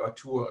 $100 or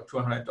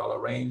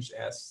 $200 range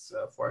as,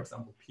 for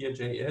example,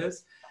 PeerJ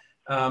is.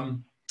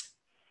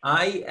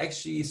 I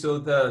actually, so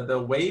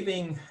the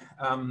waiving,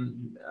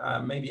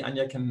 maybe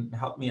Anya can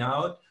help me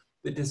out.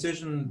 The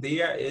decision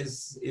there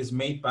is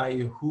made by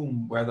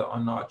whom, whether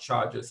or not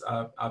charges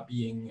are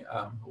being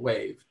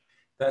waived.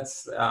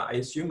 That's, I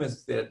assume,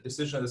 is the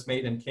decision that's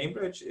made in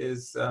Cambridge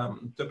is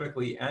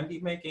typically Andy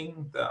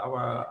making,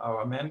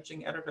 our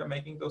managing editor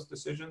making those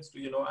decisions. Do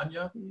you know,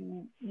 Anya?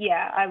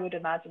 Yeah, I would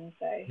imagine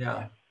so.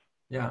 Yeah.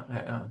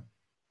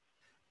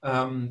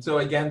 So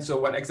again, so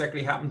what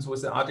exactly happens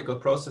with the article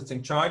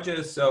processing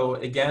charges? So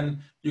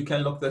again, you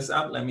can look this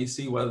up. Let me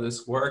see whether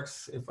this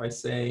works. If I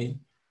say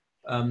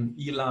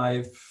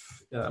eLife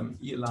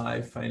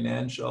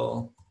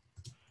financial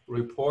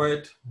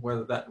report,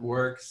 whether that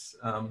works.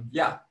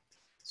 Yeah.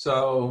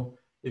 So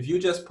if you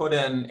just put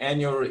in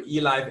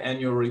eLife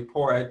annual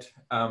report,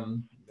 I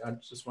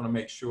just want to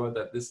make sure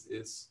that this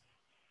is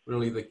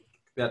really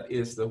that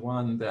is the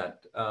one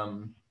that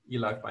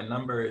eLife by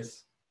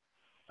numbers.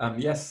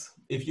 Yes,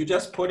 if you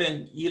just put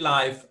in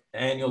eLife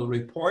annual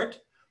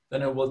report,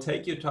 then it will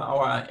take you to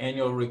our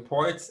annual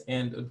reports,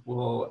 and it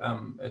will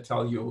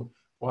tell you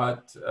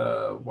what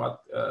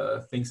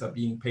things are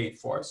being paid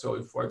for. So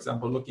if, for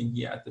example, looking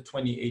here at the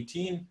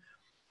 2018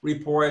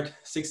 report,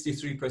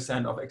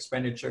 63% of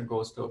expenditure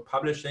goes to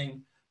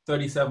publishing,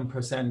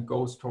 37%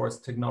 goes towards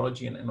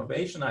technology and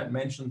innovation. I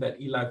mentioned that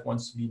eLife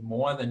wants to be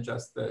more than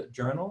just the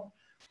journal.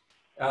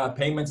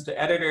 Payments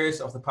to editors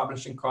of the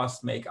publishing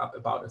costs make up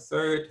about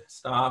 1/3,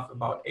 staff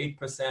about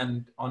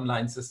 8%,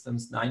 online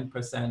systems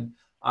 9%,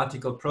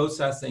 article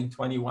processing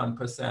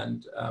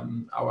 21%,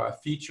 our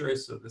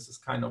features, so this is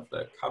kind of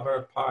the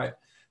cover part,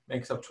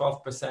 makes up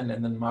 12%,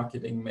 and then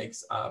marketing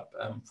makes up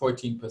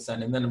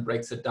 14%, and then it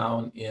breaks it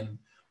down in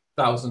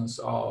thousands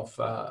of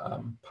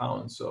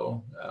pounds.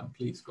 So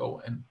please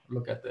go and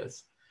look at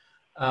this.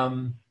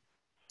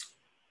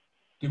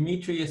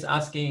 Dimitri is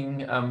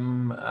asking,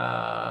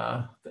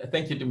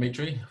 thank you,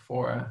 Dimitri,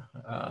 for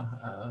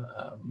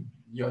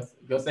your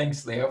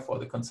thanks there for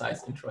the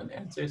concise intro and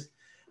answers.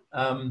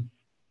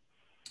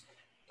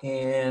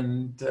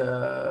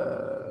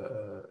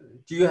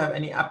 Do you have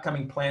any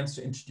upcoming plans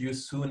to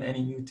introduce soon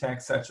any new tech,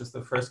 such as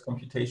the first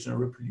computational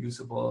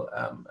reproducible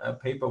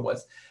paper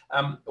was?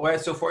 Well,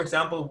 so for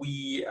example,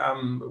 we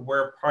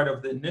were part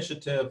of the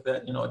initiative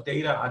that,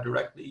 data are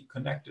directly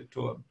connected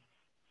to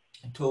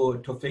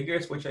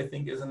figures, which I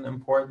think is an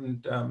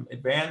important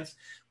advance.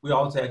 We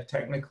also had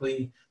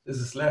technically, this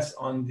is less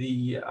on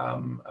the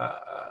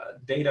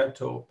data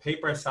to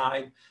paper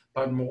side,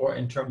 but more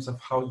in terms of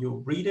how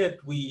you read it.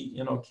 We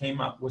came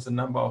up with a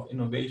number of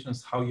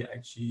innovations, how you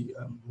actually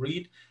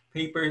read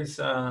papers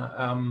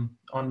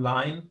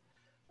online.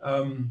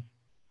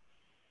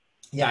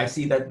 Yeah, I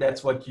see that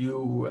that's what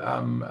you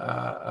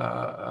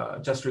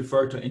just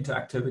referred to,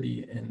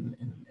 interactivity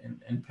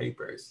in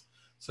papers.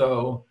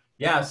 So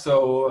yeah,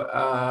 so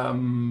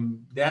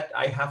that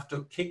I have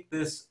to kick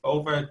this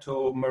over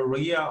to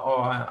Maria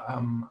or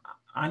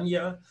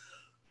Anya.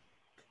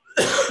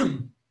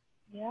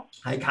 Yeah.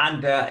 I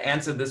can't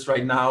answer this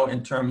right now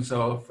in terms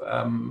of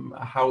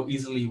how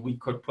easily we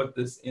could put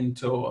this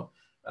into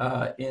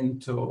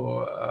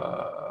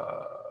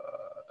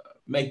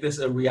make this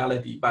a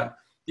reality. But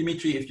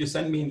Dimitri, if you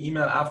send me an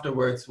email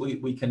afterwards,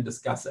 we can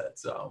discuss it.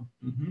 So.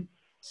 Mm-hmm.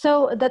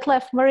 So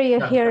Detlef,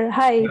 Maria here.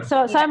 Hi. Yeah.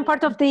 So I'm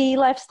part of the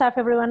eLife staff,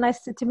 everyone.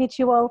 Nice to meet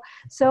you all.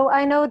 So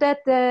I know that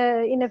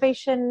the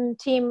innovation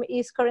team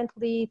is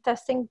currently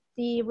testing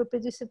the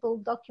reproducible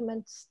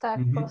document stack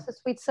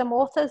process with some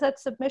authors at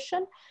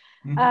submission.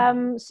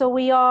 So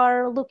we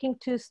are looking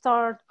to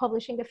start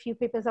publishing a few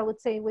papers, I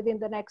would say, within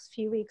the next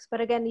few weeks.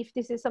 But again, if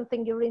this is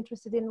something you're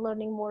interested in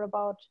learning more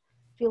about,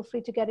 feel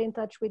free to get in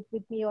touch with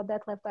me or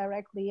Detlef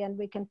directly, and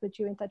we can put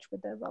you in touch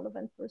with the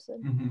relevant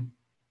person.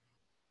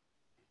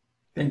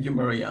 Thank you,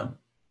 Maria.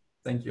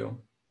 Thank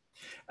you.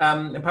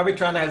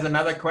 Pavitran has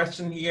another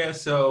question here.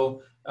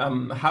 So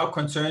how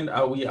concerned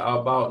are we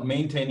about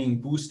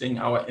boosting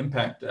our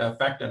impact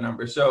factor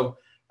number? So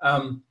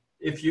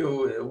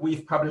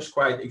we've published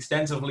quite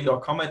extensively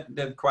or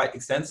commented quite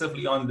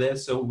extensively on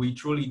this. So we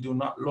truly do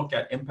not look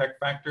at impact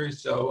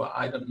factors. So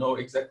I don't know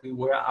exactly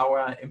where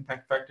our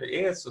impact factor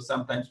is. So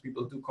sometimes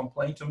people do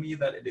complain to me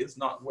that it is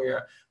not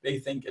where they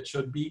think it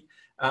should be.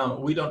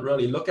 We don't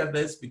really look at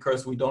this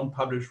because we don't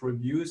publish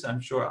reviews. I'm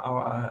sure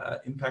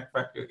our impact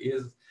factor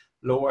is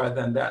lower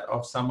than that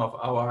of some of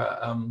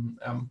our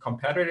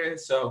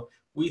competitors. So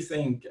we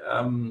think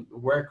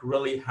work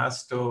really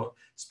has to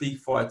speak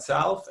for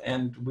itself,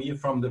 and we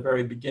from the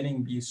very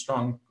beginning be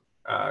strong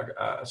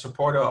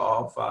supporter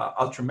of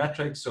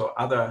ultrametrics or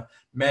other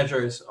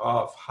measures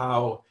of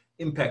how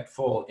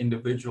impactful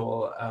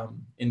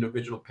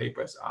individual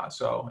papers are.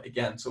 So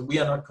again, so we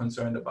are not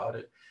concerned about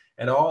it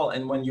at all.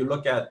 And when you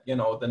look at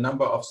the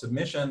number of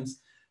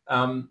submissions,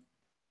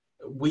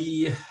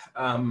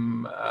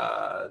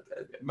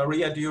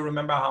 Maria, do you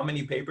remember how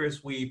many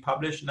papers we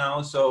publish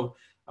now? So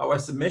our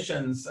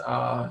submissions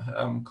are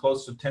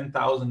close to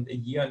 10,000 a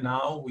year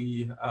now.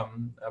 We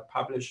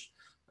publish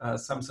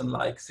something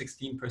like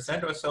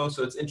 16% or so.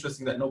 So it's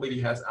interesting that nobody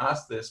has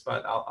asked this,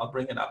 but I'll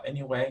bring it up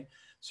anyway.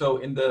 So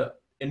in the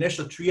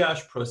initial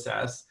triage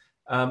process,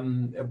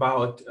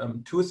 about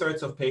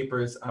 2/3 of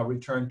papers are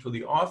returned to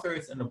the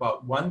authors, and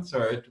about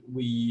 1/3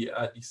 we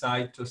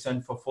decide to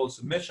send for full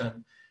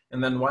submission.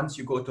 And then once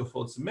you go to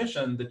full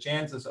submission, the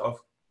chances of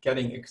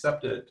getting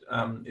accepted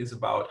is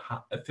about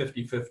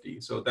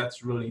 50-50. So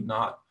that's really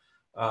not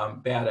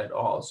bad at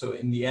all. So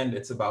in the end,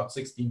 it's about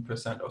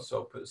 16% or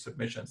so per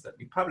submissions that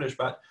we publish.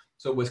 But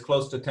so with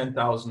close to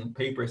 10,000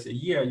 papers a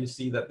year, you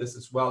see that this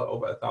is well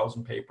over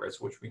 1,000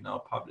 papers, which we now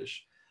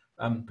publish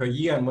per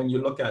year. And when you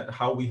look at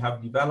how we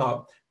have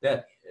developed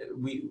that,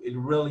 it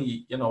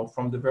really,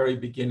 from the very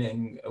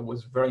beginning, it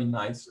was very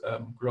nice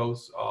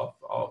growth of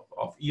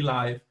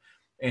eLife.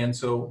 And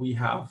so we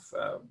have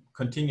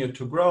continued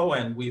to grow,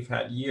 and we've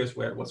had years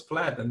where it was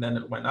flat and then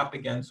it went up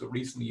again. So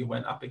recently it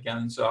went up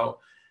again. So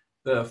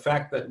the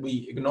fact that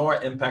we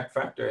ignore impact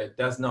factor, it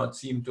does not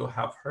seem to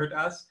have hurt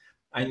us.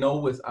 I know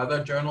with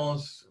other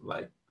journals,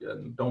 like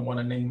don't want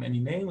to name any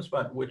names,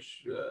 but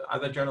which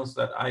other journals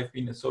that I've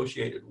been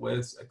associated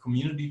with,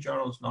 community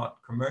journals,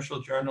 not commercial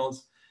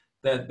journals,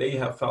 that they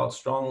have felt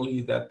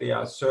strongly that there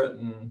are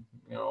certain,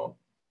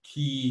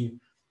 key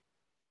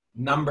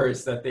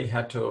numbers that they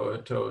had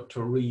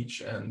to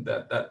reach, and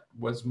that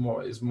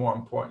is more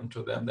important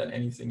to them than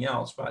anything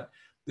else. But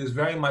this is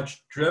very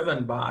much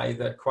driven by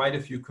that quite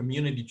a few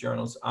community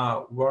journals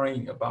are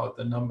worrying about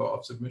the number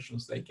of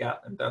submissions they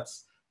get, and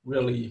that's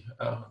really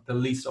the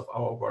least of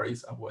our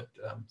worries, I would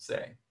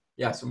say.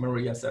 Yeah, so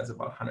Maria says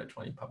about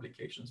 120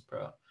 publications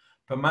per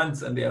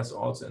month, and there's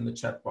also in the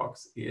chat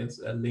box is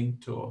a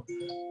link to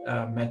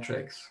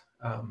metrics.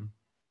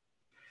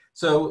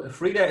 So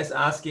Frida is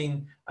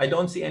asking, I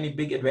don't see any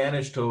big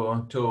advantage to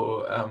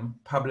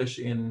publish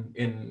in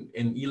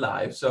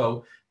eLife.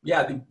 So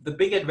yeah, the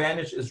big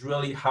advantage is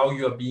really how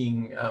you're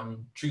being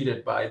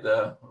treated by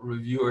the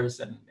reviewers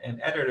and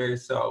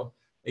editors. So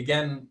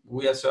again,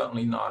 we are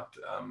certainly not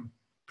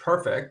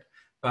perfect,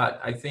 but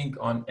I think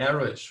on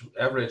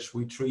average,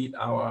 we treat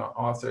our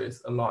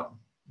authors a lot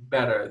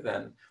better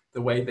than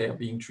the way they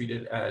are being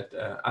treated at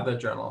other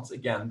journals.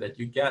 Again, that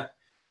you get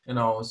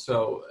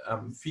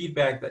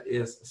feedback that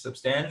is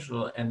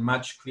substantial and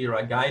much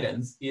clearer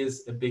guidance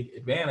is a big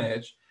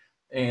advantage,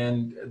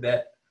 and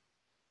that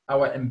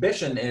our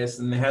ambition is,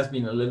 and it has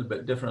been a little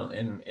bit different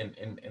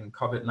in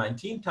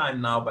COVID-19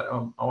 time now, but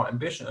our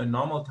ambition in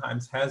normal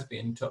times has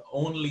been to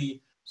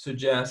only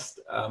suggest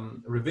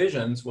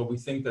revisions where we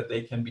think that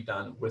they can be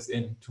done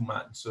within 2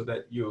 months, so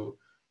that you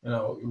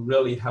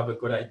really have a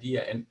good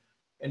idea,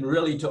 and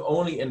really to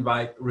only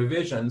invite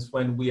revisions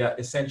when we are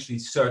essentially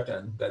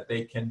certain that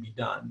they can be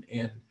done.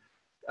 And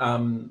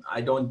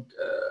I don't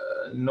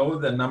know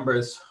the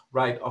numbers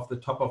right off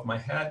the top of my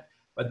head,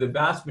 but the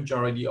vast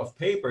majority of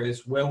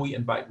papers where we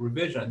invite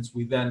revisions,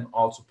 we then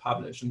also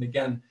publish. And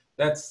again,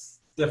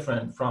 that's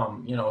different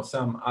from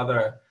some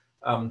other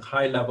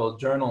high-level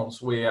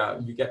journals where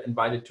you get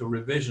invited to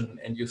revision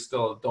and you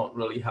still don't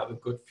really have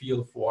a good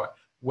feel for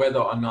whether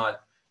or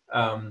not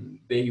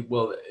they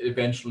will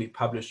eventually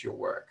publish your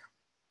work.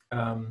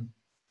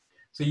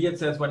 So here it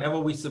says, whenever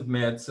we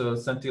submit, so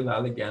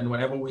Santilal again,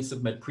 whenever we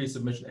submit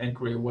pre-submission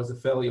inquiry was a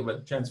failure of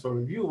a chance for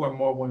review, or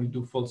more when we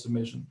do full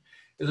submission.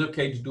 It's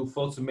okay to do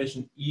full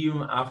submission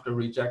even after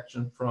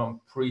rejection from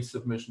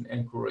pre-submission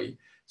inquiry.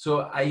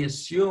 So I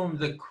assume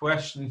the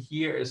question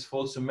here is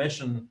full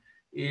submission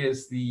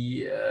is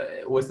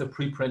was the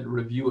preprint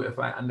review, if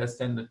I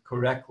understand it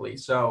correctly.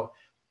 So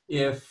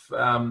if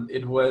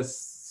it was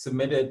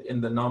submitted in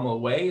the normal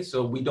way,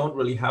 so we don't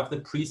really have the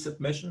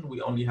pre-submission,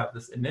 we only have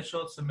this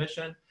initial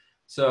submission.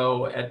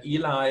 So at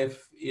eLife,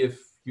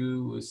 if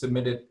you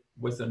submit it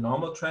with a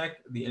normal track,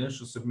 the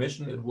initial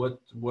submission, it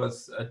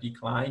was a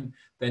decline,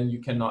 then you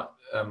cannot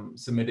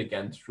submit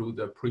again through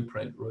the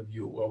preprint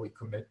review where we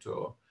commit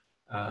to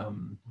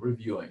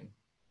reviewing.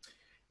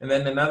 And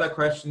then another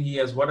question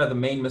here is, what are the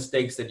main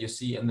mistakes that you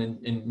see in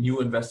new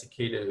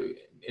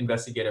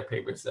investigator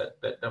papers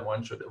that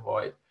one should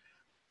avoid?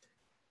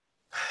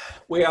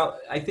 Well,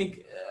 I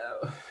think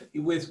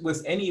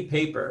with any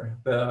paper,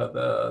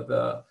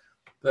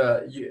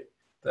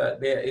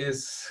 there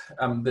is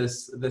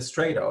this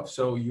trade-off.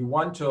 So you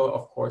want to,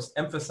 of course,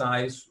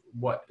 emphasize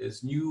what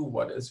is new,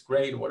 what is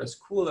great, what is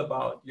cool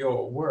about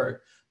your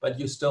work, but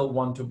you still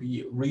want to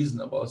be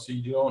reasonable. So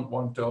you don't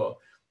want to,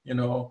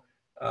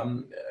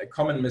 a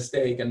common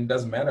mistake, and it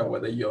doesn't matter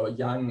whether you're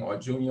young or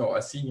junior or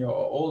senior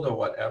or old or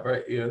whatever,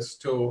 is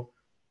to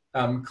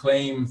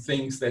claim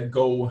things that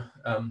go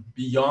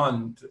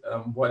beyond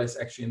what is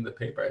actually in the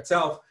paper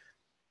itself.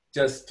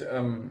 Just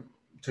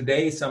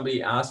today,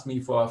 somebody asked me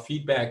for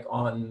feedback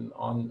on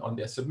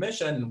their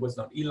submission. It was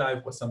not eLife,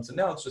 it was something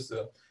else. Just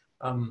a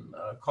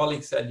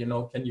colleague said,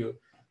 can you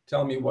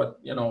tell me what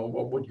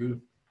would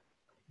you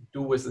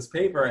do with this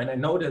paper? And I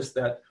noticed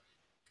that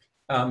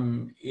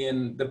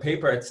in the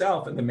paper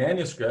itself, in the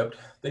manuscript,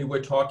 they were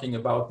talking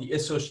about the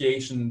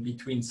association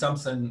between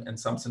something and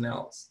something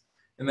else.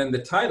 And then the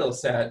title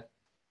said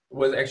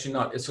was actually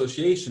not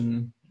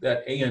association,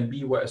 that A and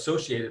B were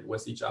associated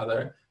with each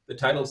other. The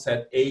title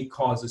said A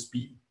causes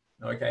B.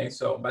 Okay,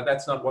 so, but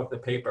that's not what the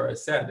paper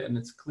has said. And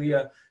it's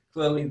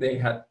clearly they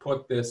had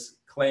put this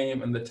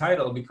claim in the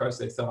title because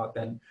they thought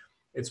then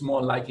it's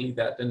more likely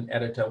that an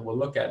editor will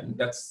look at it. And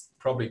that's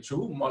probably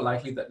true, more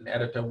likely that an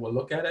editor will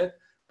look at it,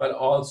 but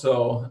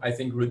also I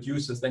think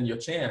reduces then your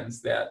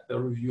chance that the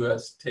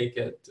reviewers take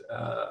it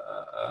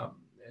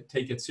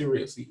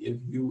seriously if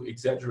you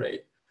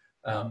exaggerate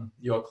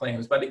your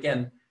claims. But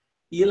again,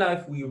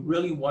 eLife, we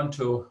really want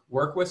to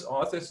work with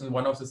authors, and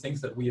one of the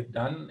things that we have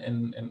done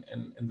in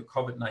the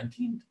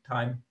COVID-19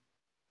 time,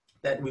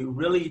 that we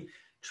really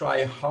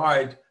try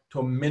hard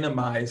to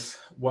minimize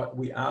what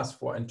we ask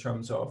for in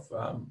terms of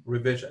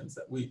revisions,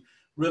 that we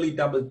really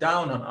double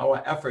down on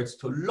our efforts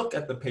to look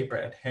at the paper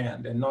at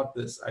hand and not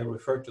this, I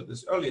referred to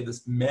this earlier,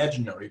 this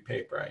imaginary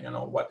paper,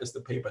 what is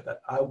the paper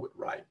that I would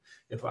write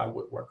if I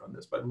would work on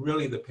this, but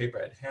really the paper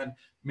at hand,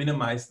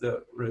 minimize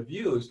the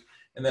reviews.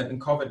 And then in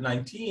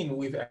COVID-19,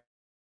 we've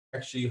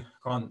actually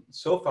gone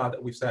so far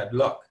that we've said,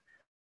 look,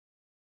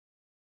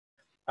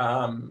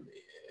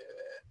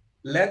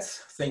 let's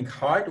think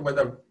hard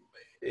whether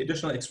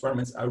additional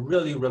experiments are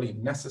really, really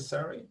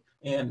necessary.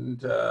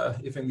 And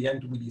if in the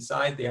end we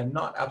decide they are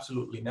not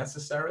absolutely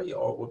necessary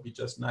or would be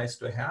just nice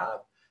to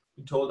have,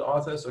 we told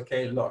authors,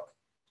 okay, look,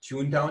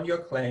 tune down your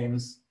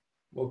claims,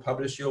 we'll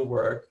publish your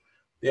work.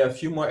 There are a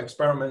few more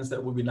experiments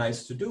that would be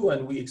nice to do,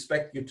 and we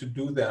expect you to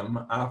do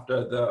them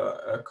after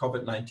the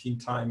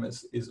COVID-19 time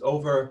is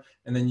over,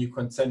 and then you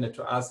can send it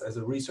to us as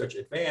a research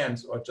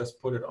advance or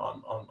just put it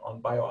on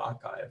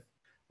bioRxiv,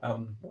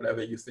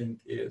 whatever you think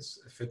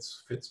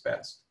fits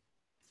best.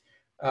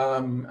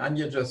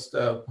 Anya just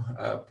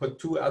put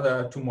two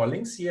more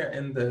links here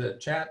in the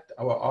chat,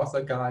 our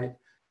author guide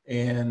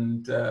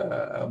and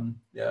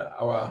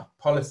our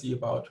policy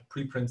about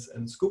preprints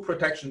and scoop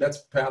protection. That's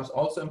perhaps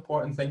also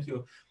important. Thank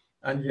you,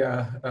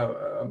 Anya,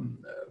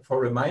 for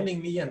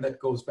reminding me, and that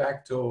goes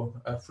back to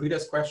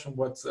Frida's question,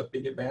 what's a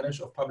big advantage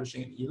of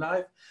publishing in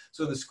eLife?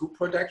 So the scoop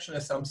protection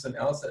is something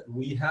else that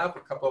we have. A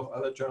couple of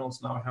other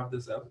journals now have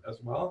this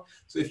as well.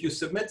 So if you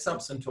submit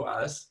something to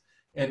us,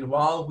 and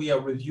while we are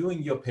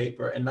reviewing your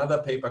paper,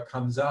 another paper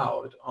comes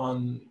out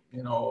on,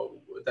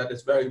 that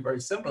is very,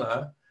 very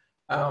similar.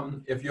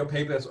 If your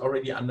paper is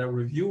already under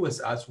review with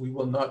us, we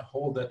will not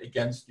hold that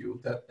against you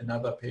that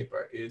another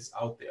paper is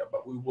out there,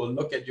 but we will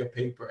look at your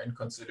paper and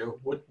consider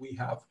would we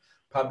have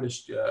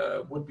published,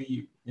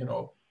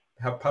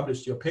 have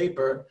published your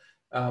paper,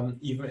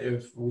 even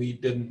if we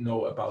didn't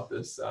know about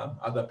this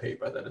other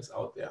paper that is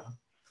out there.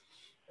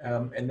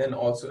 And then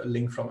also a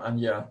link from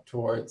Anya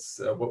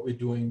towards what we're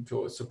doing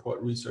to support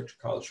research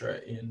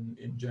culture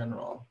in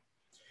general.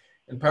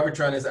 And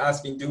Pavitran is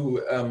asking,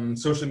 do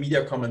social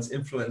media comments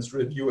influence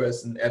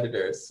reviewers and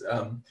editors?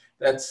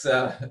 Perhaps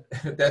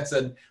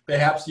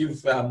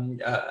you've,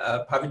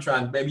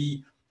 Pavitran,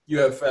 maybe you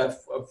have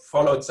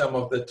followed some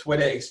of the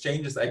Twitter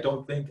exchanges. I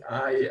don't think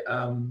I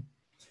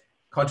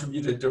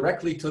contributed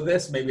directly to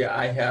this. Maybe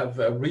I have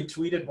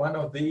retweeted one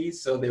of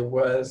these. So there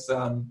was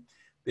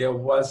there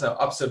was an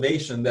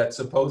observation that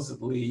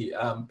supposedly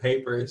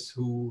papers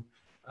who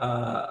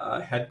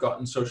had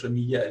gotten social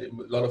media, a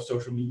lot of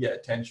social media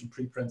attention,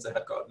 preprints that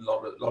had gotten a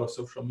lot of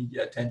social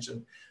media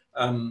attention,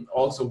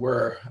 also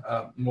were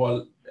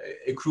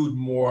accrued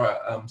more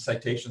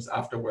citations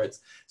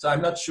afterwards. So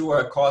I'm not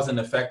sure cause and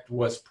effect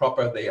was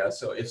proper there.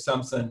 So if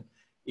something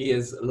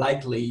is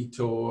likely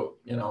to,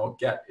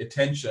 get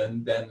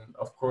attention, then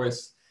of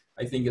course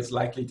I think it's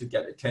likely to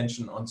get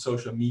attention on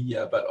social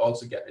media, but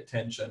also get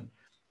attention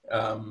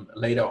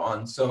later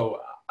on.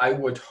 So I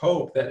would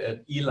hope that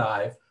at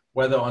eLife,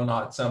 whether or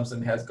not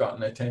something has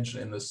gotten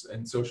attention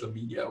in social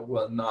media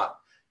will not,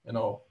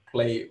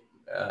 play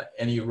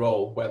any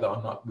role whether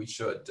or not we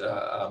should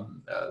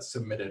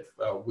submit it.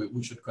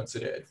 We should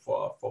consider it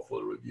for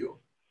full review.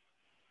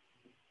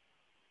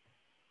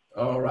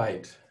 All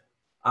right.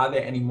 Are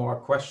there any more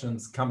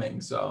questions coming?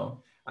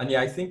 So, Anya,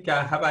 I think,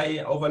 have I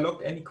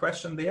overlooked any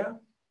question there?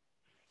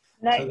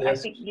 No, so I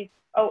think you,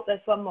 oh,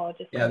 there's one more.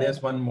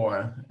 There's one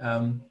more.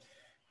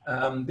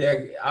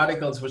 There are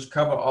articles which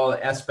cover all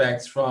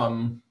aspects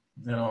from,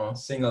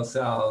 single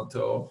cell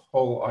to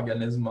whole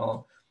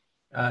organismal.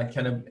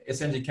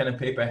 Essentially, can a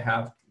paper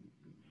have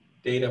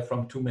data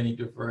from too many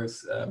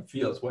diverse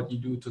fields? What you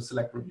do to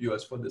select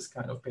reviewers for this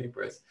kind of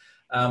papers?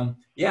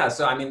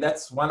 So I mean,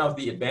 that's one of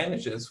the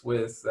advantages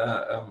with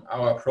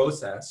our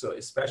process. So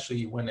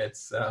especially when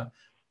it's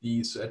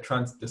these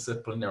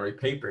transdisciplinary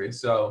papers.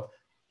 So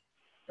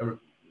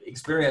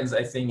experience,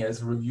 I think,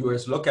 as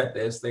reviewers look at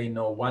this, they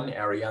know one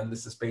area, and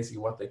this is basically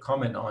what they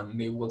comment on.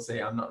 They will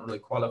say, I'm not really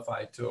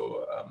qualified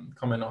to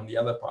comment on the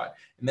other part.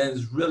 And then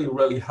it's really,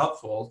 really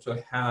helpful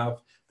to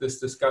have this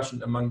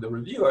discussion among the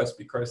reviewers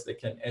because they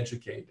can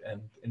educate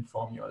and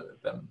inform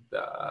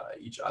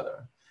each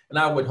other. And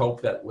I would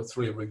hope that with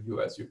 3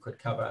 reviewers, you could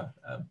cover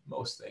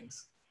most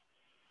things.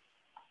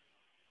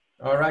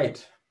 All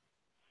right.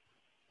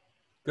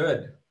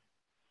 Good.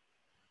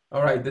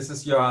 All right, this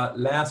is your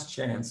last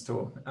chance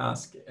to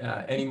ask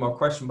any more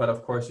question, but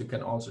of course you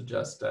can also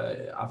just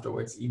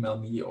afterwards email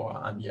me or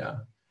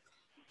Anya.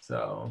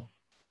 So,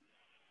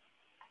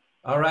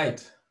 all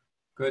right,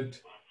 good,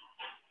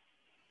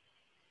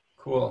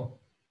 cool.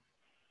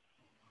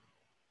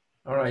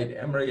 All right,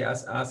 Emery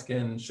is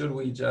asking, should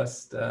we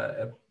just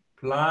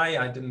apply?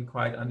 I didn't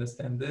quite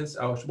understand this.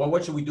 Oh, well,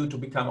 what should we do to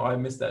become, I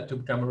missed that, to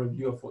become a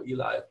reviewer for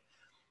eLife?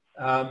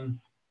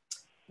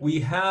 We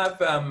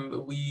have,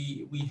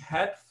 we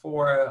had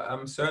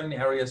for certain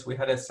areas, we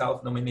had a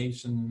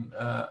self-nomination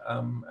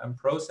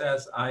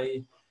process.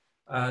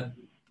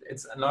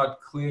 It's not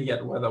clear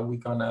yet whether we're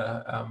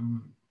gonna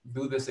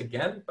do this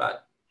again,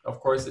 but of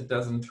course it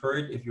doesn't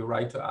hurt if you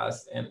write to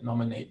us and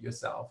nominate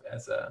yourself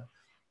as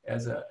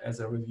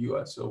a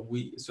reviewer. So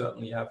we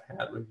certainly have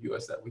had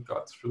reviewers that we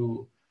got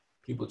through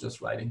people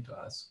just writing to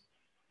us.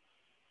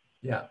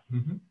 Yeah.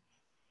 Mm-hmm.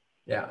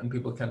 Yeah, and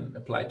people can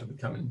apply to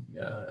become an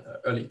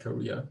early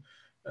career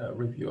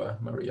reviewer.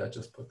 Maria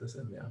just put this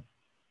in there.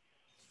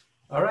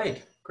 All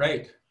right,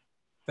 great.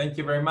 Thank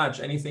you very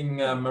much. Anything,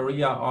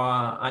 Maria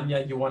or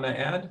Anya, you want to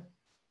add?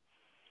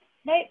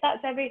 No,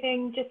 that's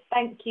everything. Just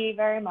thank you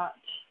very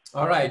much.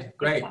 All right,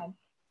 great.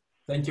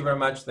 Thank you very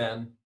much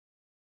then.